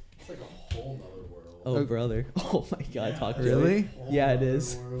 It's It's like a whole other world. oh Oh. brother. Oh my god, talk to Really? me. Yeah, it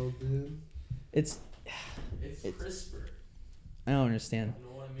is. World, dude. It's. It's It's- crisper. I don't understand. You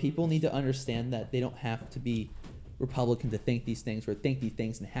know what I mean? People need to understand that they don't have to be Republican to think these things or think these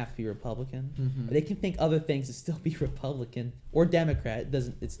things and have to be Republican. Mhm. They can think other things and still be Republican or Democrat. It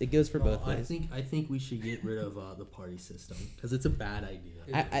doesn't. It goes for both I ways. think we should get rid of the party system because it's a bad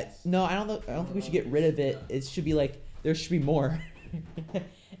idea. No, I don't know. I don't think we should get rid of it. It should be like there should be more.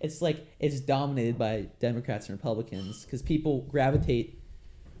 It's like it's dominated by Democrats and Republicans because people gravitate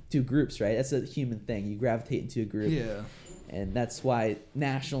to groups, right? That's a human thing. You gravitate into a group, Yeah. and that's why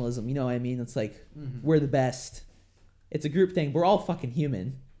nationalism. You know what I mean? It's like Mhm. we're the best. It's a group thing. We're all fucking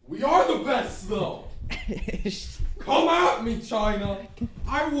human. We are the best, though. Come at me, China.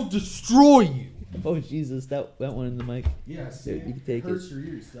 I will destroy you. Oh Jesus, that one in the mic. Yes. Dude, you can take it. your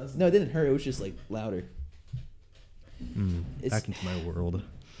ears, doesn't No, it didn't hurt. It was just like louder. It's- Back into my world.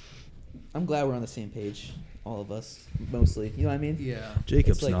 I'm glad we're on the same page, all of us, mostly. You know what I mean? Yeah.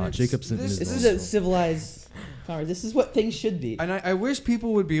 Jacob's It's like- not. Jacob's in this- his This own is a world. civilized conversation. This is what things should be. And I wish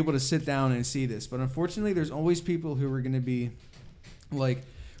people would be able to sit down and see this, but unfortunately, there's always people who are going to be like,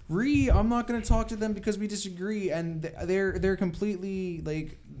 I'm not going to talk to them because we disagree, and they're completely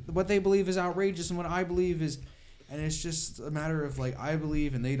like what they believe is outrageous, and what I believe is, and it's just a matter of like I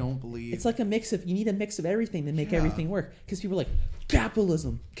believe and they don't believe. It's like a mix of you need a mix of everything to make Yeah. everything work. Because people are like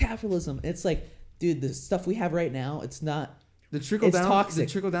capitalism. And it's like, dude, the stuff we have right now, it's not. the trickle it's down. toxic.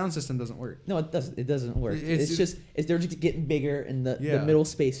 The trickle down system doesn't work. No, it doesn't. It doesn't work. It's- They're just getting bigger, and the Yeah. middle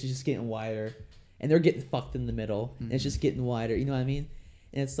space is just getting wider, and they're getting fucked in the middle, and it's Mhm. just getting wider. You know what I mean?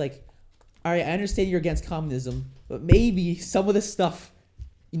 And it's like, all right, I understand you're against communism, but maybe some of this stuff,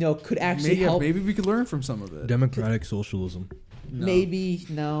 could actually Maybe, help. maybe we could learn from some of it. Democratic socialism. No. Maybe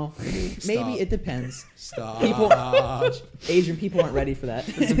no. Maybe Stop. it depends. Stop. People- Asian people aren't ready for that.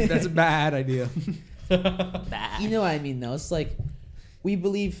 that's a bad idea. You know what I mean, though. It's like we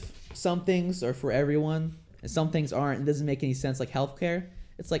believe some things are for everyone, and some things aren't. It doesn't make any sense. Like healthcare,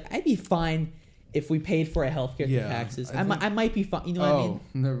 it's like I'd be fine if we paid for a healthcare through Yeah, taxes. I think- I might be fine. You know what I mean?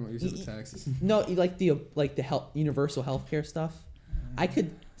 Never mind. You said the taxes. No, like the health universal healthcare stuff. I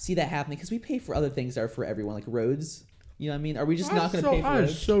could see that happening because we pay for other things that are for everyone, like roads. You know what I mean? Are we just not going to pay for That is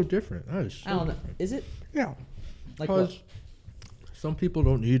roads? so different. That is so I don't know. different. Is it Yeah. like Because what? some people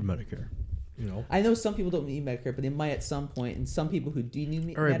don't need Medicare. You know. I know some people don't need Medicare, but they might at some point, and some people who do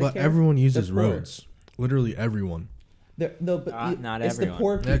need All right, Medicare. but everyone uses they're poor. roads. Literally everyone. No, but Not it's everyone. the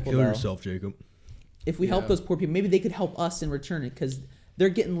poor Yeah, people. kill though. yourself, Jacob. If we help Yeah. those poor people, maybe they could help us in return because they're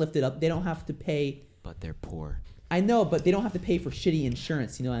getting lifted up. They don't have to pay. But they're poor. I know, but they don't have to pay for shitty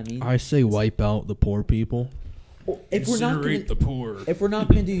insurance. You know what I mean? I say wipe out the poor people. If we're not gonna, poor. if we're not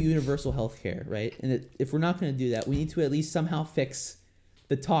going to do universal health care, right? And if we're not going to do that, we need to at least somehow fix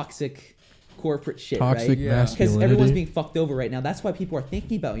the toxic corporate shit, Toxic right? Yeah. Because everyone's masculinity. being fucked over right now. That's why people are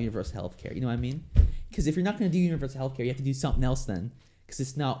thinking about universal health care. You know what I mean? Because if you're not going to do universal health care, you have to do something else then. Because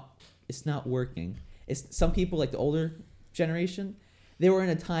it's not working. It's some people like the older generation. They were in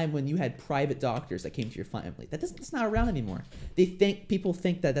a time when you had private doctors that came to your family. That's not around anymore. People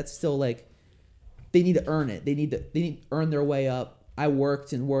think that that's still like they need to earn it. They need to earn their way up. I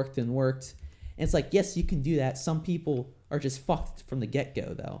worked and worked and worked. And it's like, yes, you can do that. Some people are just fucked from the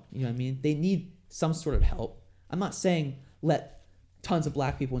get-go though. You know what I mean? They need some sort of help. I'm not saying let tons of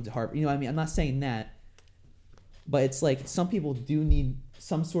black people into Harvard. You know what I mean? I'm not saying that. But it's like some people do need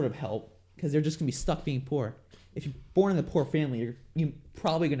some sort of help because they're just going to be stuck being poor. If you're born in a poor family, you're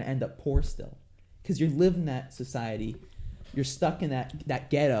probably going to end up poor still because you live in that society. You're stuck in that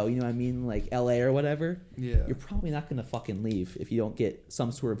ghetto, you know what I mean, like LA or whatever. Yeah. You're probably not going to fucking leave if you don't get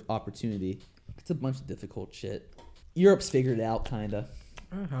some sort of opportunity. It's a bunch of difficult shit. Europe's figured it out, kind of.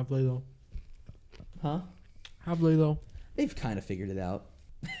 Have they though? Huh? Have they though? They've kind of figured it out.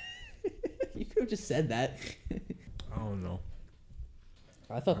 You could have just said that. I don't know.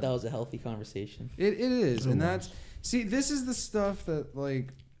 I thought that was a healthy conversation. It is, It and was. this is the stuff that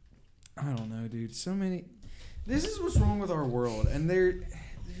I don't know, dude. So many. This is what's wrong with our world, and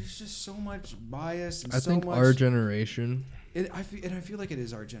there's just so much bias and I so think much. our generation. I feel like it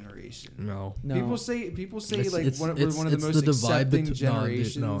is our generation. No. No. People say It's- like it's- we're it's- one of the it's most divide accepting between-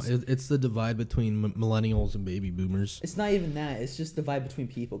 generations. No, it's the divide between millennials and baby boomers. It's not even that. It's just the vibe between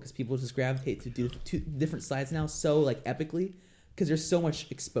people because people just gravitate to do two different sides now so like epically because there's so much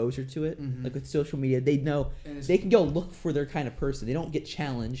exposure to it. Mhm. Like with social media, they know And it's- they can go look for their kind of person. They don't get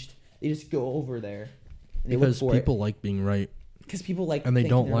challenged. They just go over there and they look Because for people like being right because people like and they thinking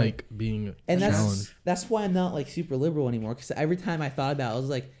don't they're right. like being And challenged. that's why I'm not like super liberal anymore. Because every time I thought about it, I was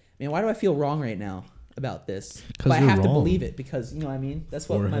like, man, why do I feel wrong right now about this? 'Cause But I you're have to wrong. believe it because you know what I mean. That's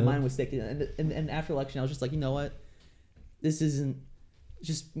what For my him. mind was thinking. And after election, I was just like, you know what, this isn't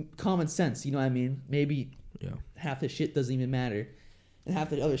just common sense. You know what I mean? Maybe Yeah. half the shit doesn't even matter, and half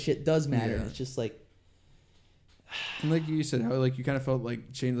the other shit does matter. Yeah. And it's just like, And like you said, how like you kind of felt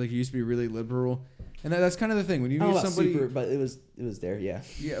like change, like you used to be really liberal, and that's kind of the thing when you I don't meet know about somebody. super, but it was there. Yeah.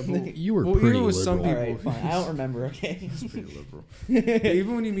 Yeah, but You were well, pretty even with some liberal. All people, right, fine. I don't remember. Okay. He's pretty liberal.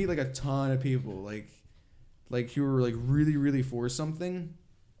 Even when you meet like a ton of people, like who are like really for something,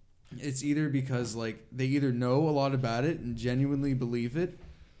 it's either because like they either know a lot about it and genuinely believe it,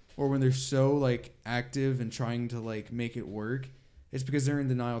 or when they're so like active and trying to like make it work, it's because they're in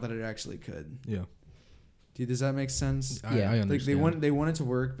denial that it actually could. Yeah. Dude, does that make sense? I Yeah. understand. Like they want it to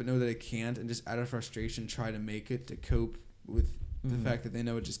work, but know that it can't, and just out of frustration try to make it to cope with the Mhm. fact that they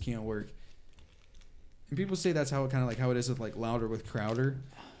know it just can't work. And people say that's how it kind of like how it is with like Louder with Crowder,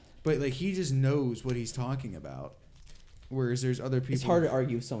 but like he just knows what he's talking about, whereas there's other people. It's hard to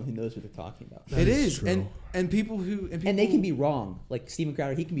argue with someone who knows what they're talking about. That It is is, true. and people who And they can be wrong. Like Steven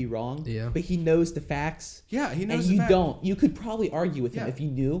Crowder, he can be wrong. Yeah. But he knows the facts. yeah he knows And the you fact. don't. You could probably argue with him Yeah. if you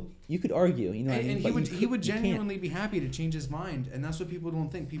knew. You could argue. You know what I mean? And But he would you can't. genuinely be happy to change his mind, and that's what people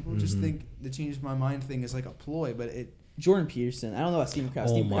don't think. People just Mhm. think the change my mind thing is like a ploy, but it. Jordan Peterson. I don't know about Steven Crowder.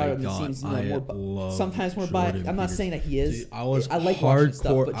 Oh Steven my Crowder God, seems I more love sometimes more biased. Jordan I'm not Peterson. saying that he is. Dude, I was like watching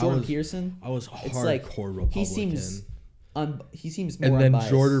stuff, hardcore- but I Jordan was- Peterson. I was It's like, hardcore Republican. he seems he seems more and then unbiased.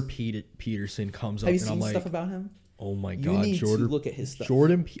 Jordan Peterson comes up, Have you and seen I'm like, stuff about him? oh my You god, need Jordan. to look at his stuff.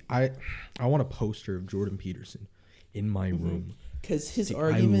 I want a poster of Jordan Peterson in my Mm-hmm. room. Because his Dude, I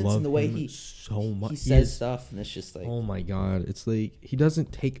arguments love and the way him he so much. he He says is- stuff, and it's just like, Oh my god, it's like he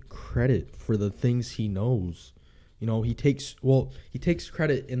doesn't take credit for the things he knows. You know, he takes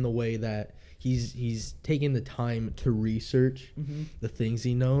credit in the way that he's taking the time to research Mhm. the things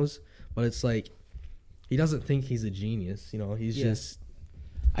he knows, but it's like he doesn't think he's a genius. You know, he's Yeah. just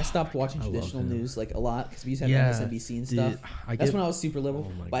I stopped watching I love traditional him. news like a lot because we used to have Yeah, MSNBC and dude, stuff. I That's get- when I was super liberal.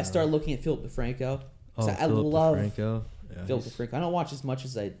 Oh my but I started God. looking at Philip DeFranco. Oh, I Philip love DeFranco. Yeah, Philip he's- DeFranco. I don't watch as much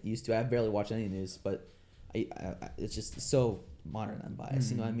as I used to. I barely watch any news, but it's just so modern,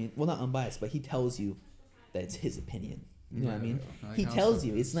 unbiased. You know what I mean? Well, not unbiased, but he tells you that it's his opinion. You know what I mean? like He how tells stuff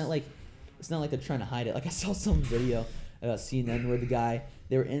you. is. It's not like they're trying to hide it. Like I saw some video about CNN where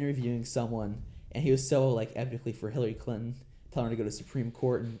they were interviewing someone, and he was so like epically for Hillary Clinton, telling her to go to Supreme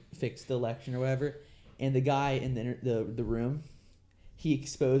Court and fix the election or whatever. And the guy in the room, he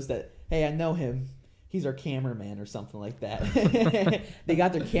exposed that, hey, I know him. He's our cameraman or something like that. They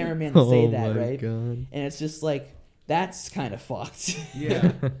got their cameraman to say Oh that, my right? God. And it's just like, that's kind of fucked.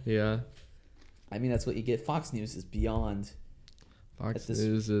 Yeah. Yeah. I mean, that's what you get. Fox News is beyond Fox At this-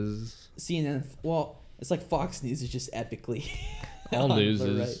 News is CNN. Well, it's like Fox News is just epically. all on news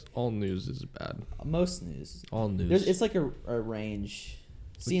the is all news is bad. right. Most news. All news. It's like a range.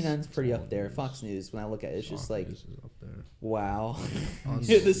 CNN's pretty all up there. news. Fox News, when I look at it, it's just Fox like, News is up there. wow.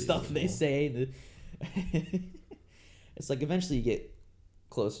 Unbelievable. The stuff they say. It's like eventually you get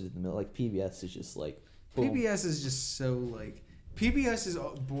closer to the middle. Like PBS is just like, boom. PBS is just so like PBS is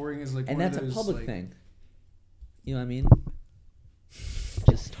boring as like And one that's of a those, public like, thing. You know what I mean?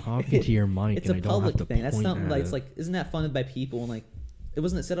 Just talking to your mic, It's and a I don't have public to thing. That's point something at like, it's it. like, isn't that funded by people and like, it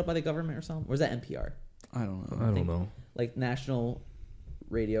wasn't it set up by the government or something? Or is that NPR? I don't know. I don't think- know. Like national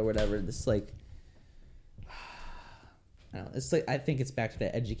radio or whatever. This like, I don't know. It's like, I think it's back to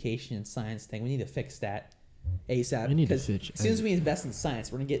that education and science thing. We need to fix that ASAP. We need to because fix as soon as we invest in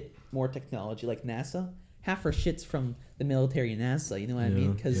science, we're gonna get more technology. Like NASA, half our shit's from the military and NASA. You know what I mean?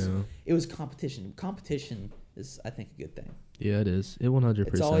 Yeah, Because yeah. it was competition. Competition is, I think, a good thing. Yeah, it is. It 100%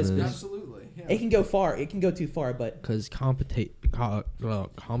 It's always is. been- Absolutely. Yeah. It can go far. It can go too far, but Because compete. Want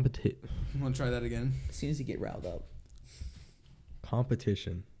to try that again? as soon as you get riled up,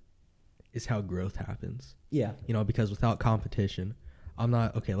 Competition is how growth happens. yeah. You know, because without competition, I'm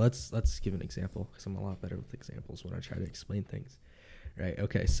not okay. Let's give an example because I'm a lot better with examples when I try to explain things. Right?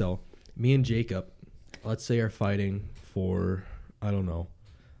 Okay, so me and Jacob, let's say, are fighting for I don't know.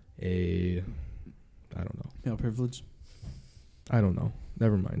 Male privilege. I don't know.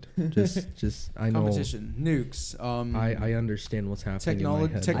 Never mind. Just I know. Competition, nukes. I understand what's happening in my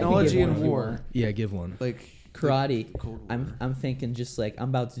head. Technology I can and give one if you war. want. Yeah, give one. Like Karate. Cold War. I'm thinking just like I'm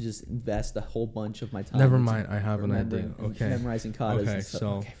about to just invest a whole bunch of my time. Never into mind. I have an idea. remembering and Okay. memorizing katas. Okay, and stuff. so-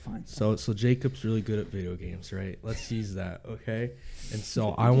 Okay, fine. So Jacob's really good at video games, right? Let's use that, okay? And so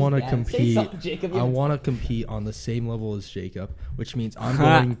I want to Yeah, say compete. something, Jacob. I want to compete on the same level as Jacob, which means I'm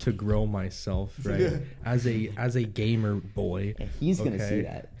going to grow myself, right? As a gamer boy. And he's gonna Okay. see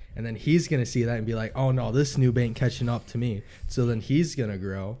that. And then he's gonna see that and be like, "Oh no, this noob ain't catching up to me." So then he's gonna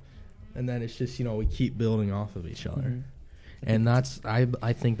grow, and then it's just we keep building off of each other, Mhm. and that's I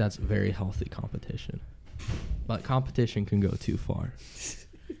think that's very healthy competition, but competition can go too far.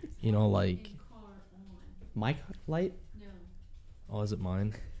 Like, Mic light. oh, is it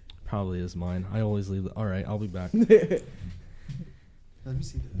mine? Probably is mine. I always leave it. All right, I'll be back. Let me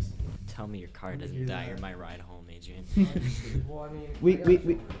see this. Tell me your car doesn't die. You're my ride home, Adrian. Well, I mean,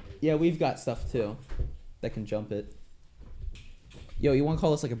 We've got stuff too that can jump it. Yo, you want to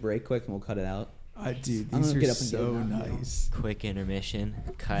call this like a break quick and we'll cut it out? Dude, I'm these gonna are get up and so get it now. nice. Quick intermission.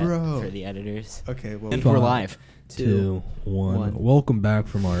 Cut Bro. for the editors. Okay, well, And Five. we're live. 2, 1. One. Welcome back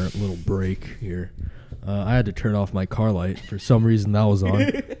from our little break here. I had to turn off my car light for some reason. That was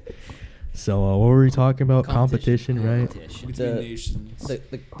on. So what were we talking about? Competition, right? Competition. between the- nations.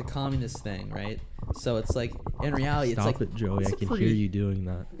 The communist thing, right? So it's like in reality, Stop it's like it, Joey. it's I a can pretty- hear you doing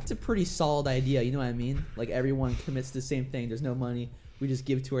that. It's a pretty solid idea. You know what I mean? Like everyone commits to the same thing. There's no money. We just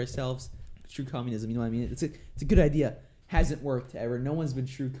give to ourselves. True communism. You know what I mean? It's a good idea. Hasn't worked ever. No one's been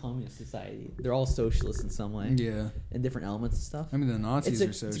true communist society. They're all socialists in some way, Yeah, in different elements and stuff. I mean the Nazis are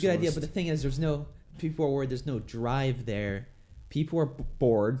It's socialist. a good idea, but the thing is, people are worried. There's no drive there. People are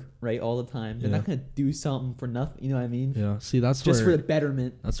bored, right, all the time. They're Yeah. not gonna do something for nothing. You know what I mean? Yeah. See, that's Just for where the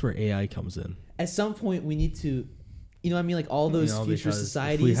betterment. that's where AI comes in. At some point, we need to, you know what I mean? Like all those future because if we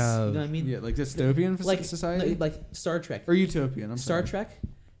societies. You have- know what I mean? yeah, like dystopian Like society like Star Trek. or utopian. I'm Star sorry. Trek,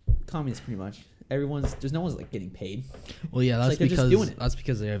 communist pretty much. There's no one's like getting paid. Well, yeah, It's that's like they're just because doing it. that's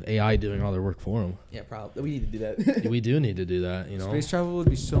because they have AI doing all their work for them. Yeah, probably. We need to do that. We do need to do that, Space travel would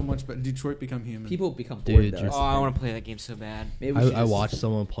be so much better. Detroit become human. People become Dude, bored. you're- Though. Oh, I want to play that game so bad. Maybe we should I just- watched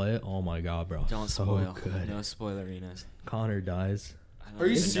someone play it. Oh my god, bro! Don't so spoil. good. No spoilerinas. Connor dies. I don't Are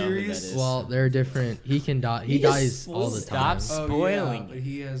you even know who that serious? is. Well, they're different. He can die. He He just dies all the time. Stop Oh, spoiling. yeah, but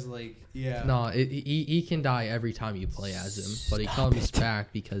he has like yeah. No, he can die every time you play as him, but he Stop comes it.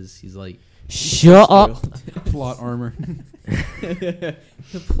 back because he's like, Shut up. Plot armor. The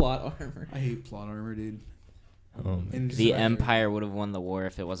plot armor. I hate plot armor, dude. oh, And The just- Empire would have won the war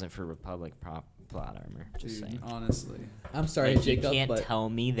if it wasn't for Republic plot armor. Just Dude, saying. honestly. I'm sorry, Like, Jacob, you can't but tell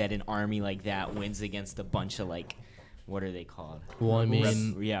me that an army like that wins against a bunch of what are they called? well, I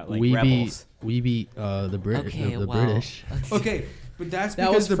mean, Yeah, like we rebels. beat the British. Okay, the well, British. Okay, but that's That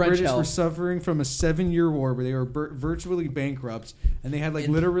because was the French British were help. suffering from a 7-year war where they were virtually bankrupt and they had like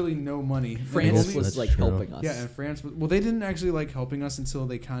And literally no money. France That's was like true. helping us. Yeah, and France. Well, they didn't actually like helping us until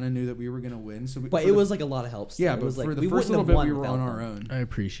they kind of knew that we were gonna win. So, But for it the- was like a lot of help. Still. yeah, It but was like, for the we first wouldn't little have bit, we won were on without our them. own. I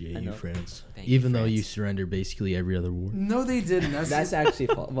appreciate I you, know. France. Thank you, Even though you France. surrender basically every other war. No, they didn't. That's actually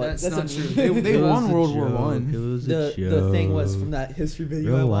false. that's a not true. meme. They It was won a World War joke. One. It was a The joke. thing was from that history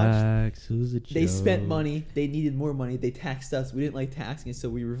video I watched. Relax. It was a joke. They spent money. They needed more money. They taxed us. We didn't like taxing, so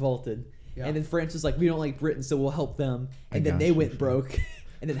we revolted. Yeah. And then France was like, we don't like Britain, so we'll help them. I And then got they you, went Fran. broke,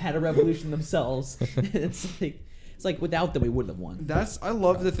 and then had a revolution themselves. And it's like without them, we wouldn't have won. I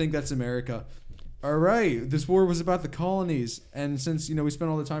love to think that's America. All right, this war was about the colonies, and since we spent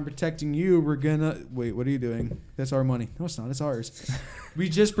all the time protecting you, we're gonna wait. What are you doing? That's our money. No, it's not. It's ours. We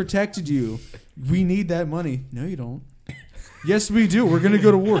just protected you. We need that money. No, you don't. Yes, we do. We're gonna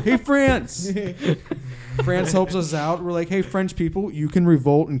go to war. Hey, France. France helps us out. We're like, hey, French people, you can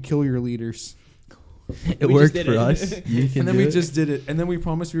revolt and kill your leaders. It We worked just did for it. us. You can And then do we it. just did it. And then we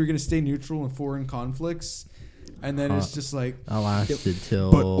promised we were gonna stay neutral in foreign conflicts. And then it's just like, That lasted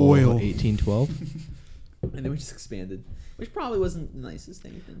till But oil. 1812. And then we just expanded, which probably wasn't the nicest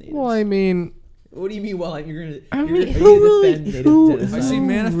thing for natives. Well, I mean, What do you mean? Well, you're gonna. I you're mean, gonna, who are you gonna really- defend native who- genocide? I see Who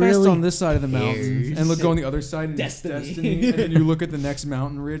manifest really on this side of the mountain, cares? and look on the other side, and it's Destiny. destiny. And then you look at the next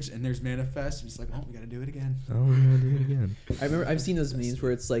mountain ridge, and there's manifest, and it's like, well, we got to do it again. oh, we're gonna do it again. I remember I've seen those memes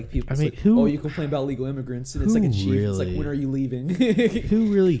where it's like people. I It's mean, like, who- oh, you complain about illegal immigrants, and it's like a who chief. It's like, really- when are you leaving?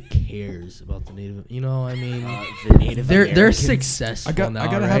 Who really cares about the native? I mean, The Native they're Americans. successful I got- now, I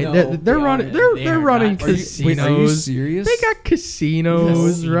gotta right? have- They're, they're Yeah, running. yeah, They're they they're are running not- Are you- casinos. Wait, are you serious? They got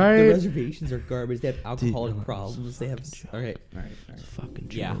casinos, The right? reservations are garbage. garbage. They have alcoholic relax. problems. They have. All right. Fucking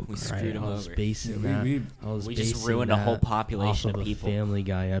joke. Yeah, we screwed him I was over. basing Yeah, that. we- I was we just basing ruined a whole that population off of a people. Family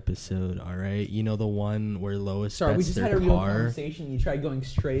Guy episode. All right, you know the one where Lois Sorry, we bets just their had a real car. conversation. You tried going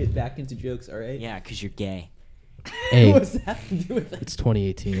straight back into jokes. All right. Yeah, because you're gay. Hey, What's that to do with it? it's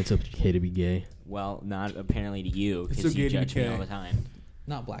 2018. It's okay to be gay. Well, not apparently to you, It's because okay you to be judge me gay. all the time.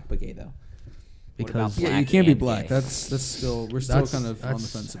 Not black, but gay though. What about Because black? Yeah, you can't be and black. gay. That's still we're still That's- kind of on the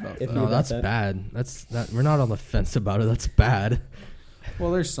that's- fence about If that. you- no, about that's that. bad. That we're not on the fence about it. That's bad.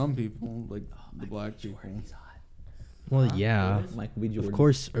 Well, there's some people like the black people. Well, yeah. Michael B. Jordan.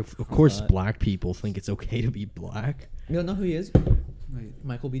 Of course, hot. black people think it's okay to be black. You don't know who he is? Wait,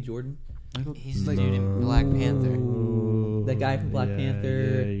 Michael B. Jordan. Michael, He's the like, dude in Black Panther. That guy from Black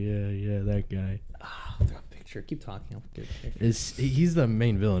Panther. Yeah, that guy. I'll throw a picture. Keep talking. I'll get a picture. He's the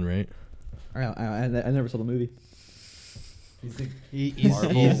main villain, right? All right, I never saw the movie. He's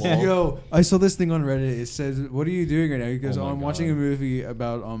Marvel Wolf. Yo, I saw this thing on Reddit. It says, "What are you doing right now?" He goes, Oh "Oh, my I'm watching God. a movie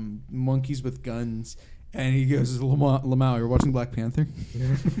about monkeys with guns." And he goes, "Lamau, you're watching Black Panther?"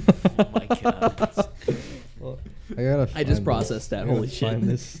 Oh my god. I just processed that. Holy shit. Find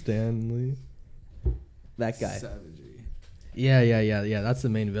this Stanley. That guy. Savagery. Yeah. That's the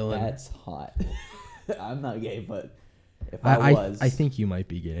main villain. That's hot. I'm not gay, but if I was, I think you might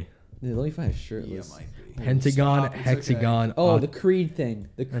be gay. Dude, let me find a Yeah, shirtless. might be. Pentagon, Stop, it's hexagon. Oh, oct- the Creed thing.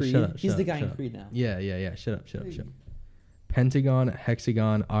 The Creed. shut up, He's shut the up, guy shut in up. Creed now. Yeah. Shut up. Pentagon,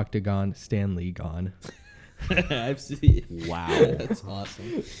 hexagon, octagon, Stanley gone. I've seen. Wow. That's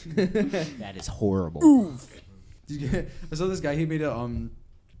awesome. That is horrible. I saw this guy. He made a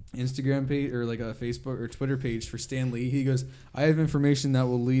Instagram page or like a Facebook or Twitter page for Stan Lee. He goes, "I have information that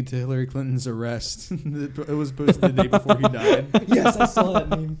will lead to Hillary Clinton's arrest." It was posted the day before he died. Yes, I saw that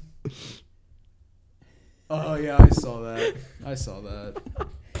meme. Oh yeah, I saw that.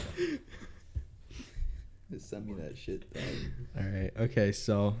 Just send me that shit. Dog. All right. Okay.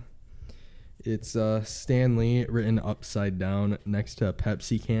 So it's Stanley written upside down next to a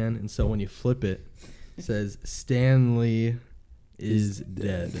Pepsi can, and so when you flip it, it says Stanley is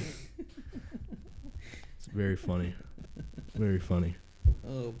dead. It's very funny. Very funny.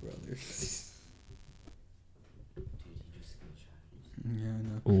 Oh, brother. Yeah, I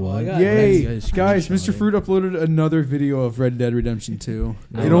know. What? I got- Yay, You guys guys! Mr. screenshotted. Fruit uploaded another video of Red Dead Redemption 2.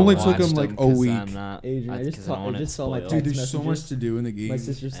 I It haven't only took watched him like them a 'cause week. I'm not, Adrian, I that's just 'cause saw- don't I want it just saw my spoiled. Dude, text there's so messages. much to do in the game. My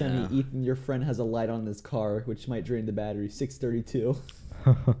sister sent Yeah. me, Ethan, your friend has a light on his car, which might drain the battery. 632.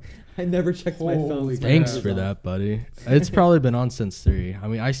 I never checked my phone. Holy so my Thanks battery's for on. that, buddy. It's probably been on since 3. I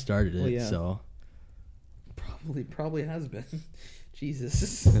mean, I started it, Well, yeah. so Probably has been.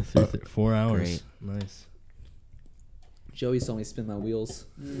 Jesus. 4 hours. Great. Nice. Joey saw me spin my wheels.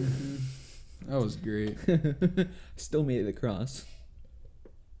 That was great. Still made it across.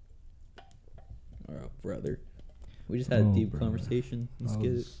 All right, brother. We just had a Oh, deep brother. conversation. Let's That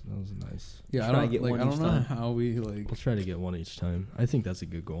get it. was nice. Yeah, Try I to don't get like. one I don't each know time. how we like. We'll try to get one each time. I think that's a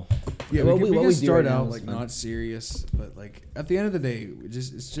good goal. Yeah, What we we- can what we do start right now out is like fun. not serious, but like at the end of the day,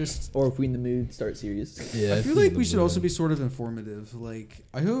 it's just. Or if we in the mood, start serious. Yeah, I feel like we should also be sort of informative. Like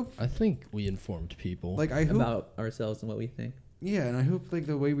I hope, I think we informed people. like I hope, About ourselves and what we think. yeah, and I hope like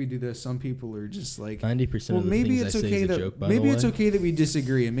the way we do this, some people are just like. 90% Well, of the maybe things it's I say okay is a that joke. By maybe the it's way. okay that we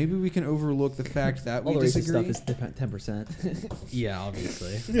disagree, and maybe we can overlook the fact that All we the racist disagree. stuff is 10%. Yeah,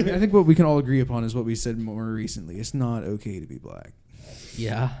 obviously. I mean, I think what we can all agree upon is what we said more recently. It's not okay to be black.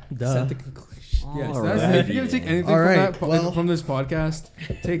 Yeah, duh. Set the conclusion. Yes, All that's, right. if you're gonna take anything All from right, that well- from this podcast,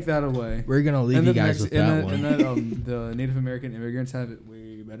 take that away. We're gonna leave And you the guys next- with that one. and that the Native American immigrants have it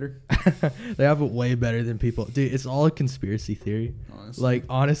way better. They have it way better than people. Dude, it's all a conspiracy theory. Honestly. Like,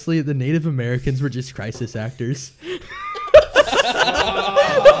 honestly, the Native Americans were just crisis actors.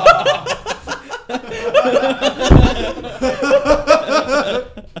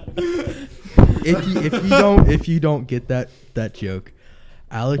 if you don't get that joke,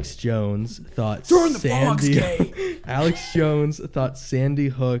 Alex Jones thought Alex Jones thought Sandy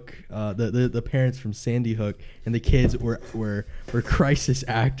Hook, the parents from Sandy Hook and the kids were crisis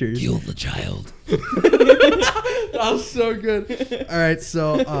actors. Kill the child. That was so good. All right,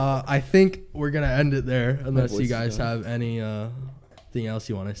 so I think we're gonna end it there, unless voice you is guys going. have any thing else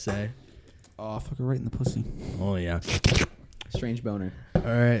you want to say. Oh, fuck her right in the pussy. Oh yeah. Strange boner. All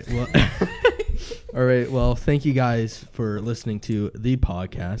right. Well. All right. Well, thank you guys for listening to the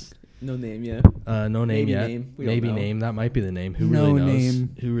podcast. No name yet. No name Maybe yet. name. We don't Maybe know. name. That might be the name. Who No really knows?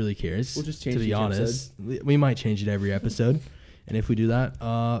 name. Who really cares? We'll just change to be each honest. We might change it every episode. And if we do that,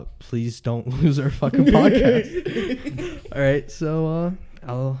 please don't lose our fucking podcast. All right. So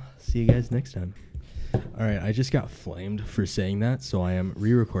I'll see you guys next time. All right, I just got flamed for saying that, so I am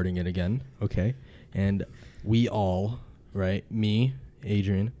re-recording it again. Okay, and we all, right? Me,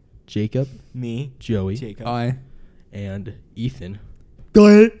 Adrian, Jacob, Me, Joey, Jacob. and Ethan. Go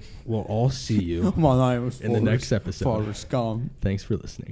ahead. We'll all see you Come on, I was in the next episode. Forrest Gump. Thanks for listening.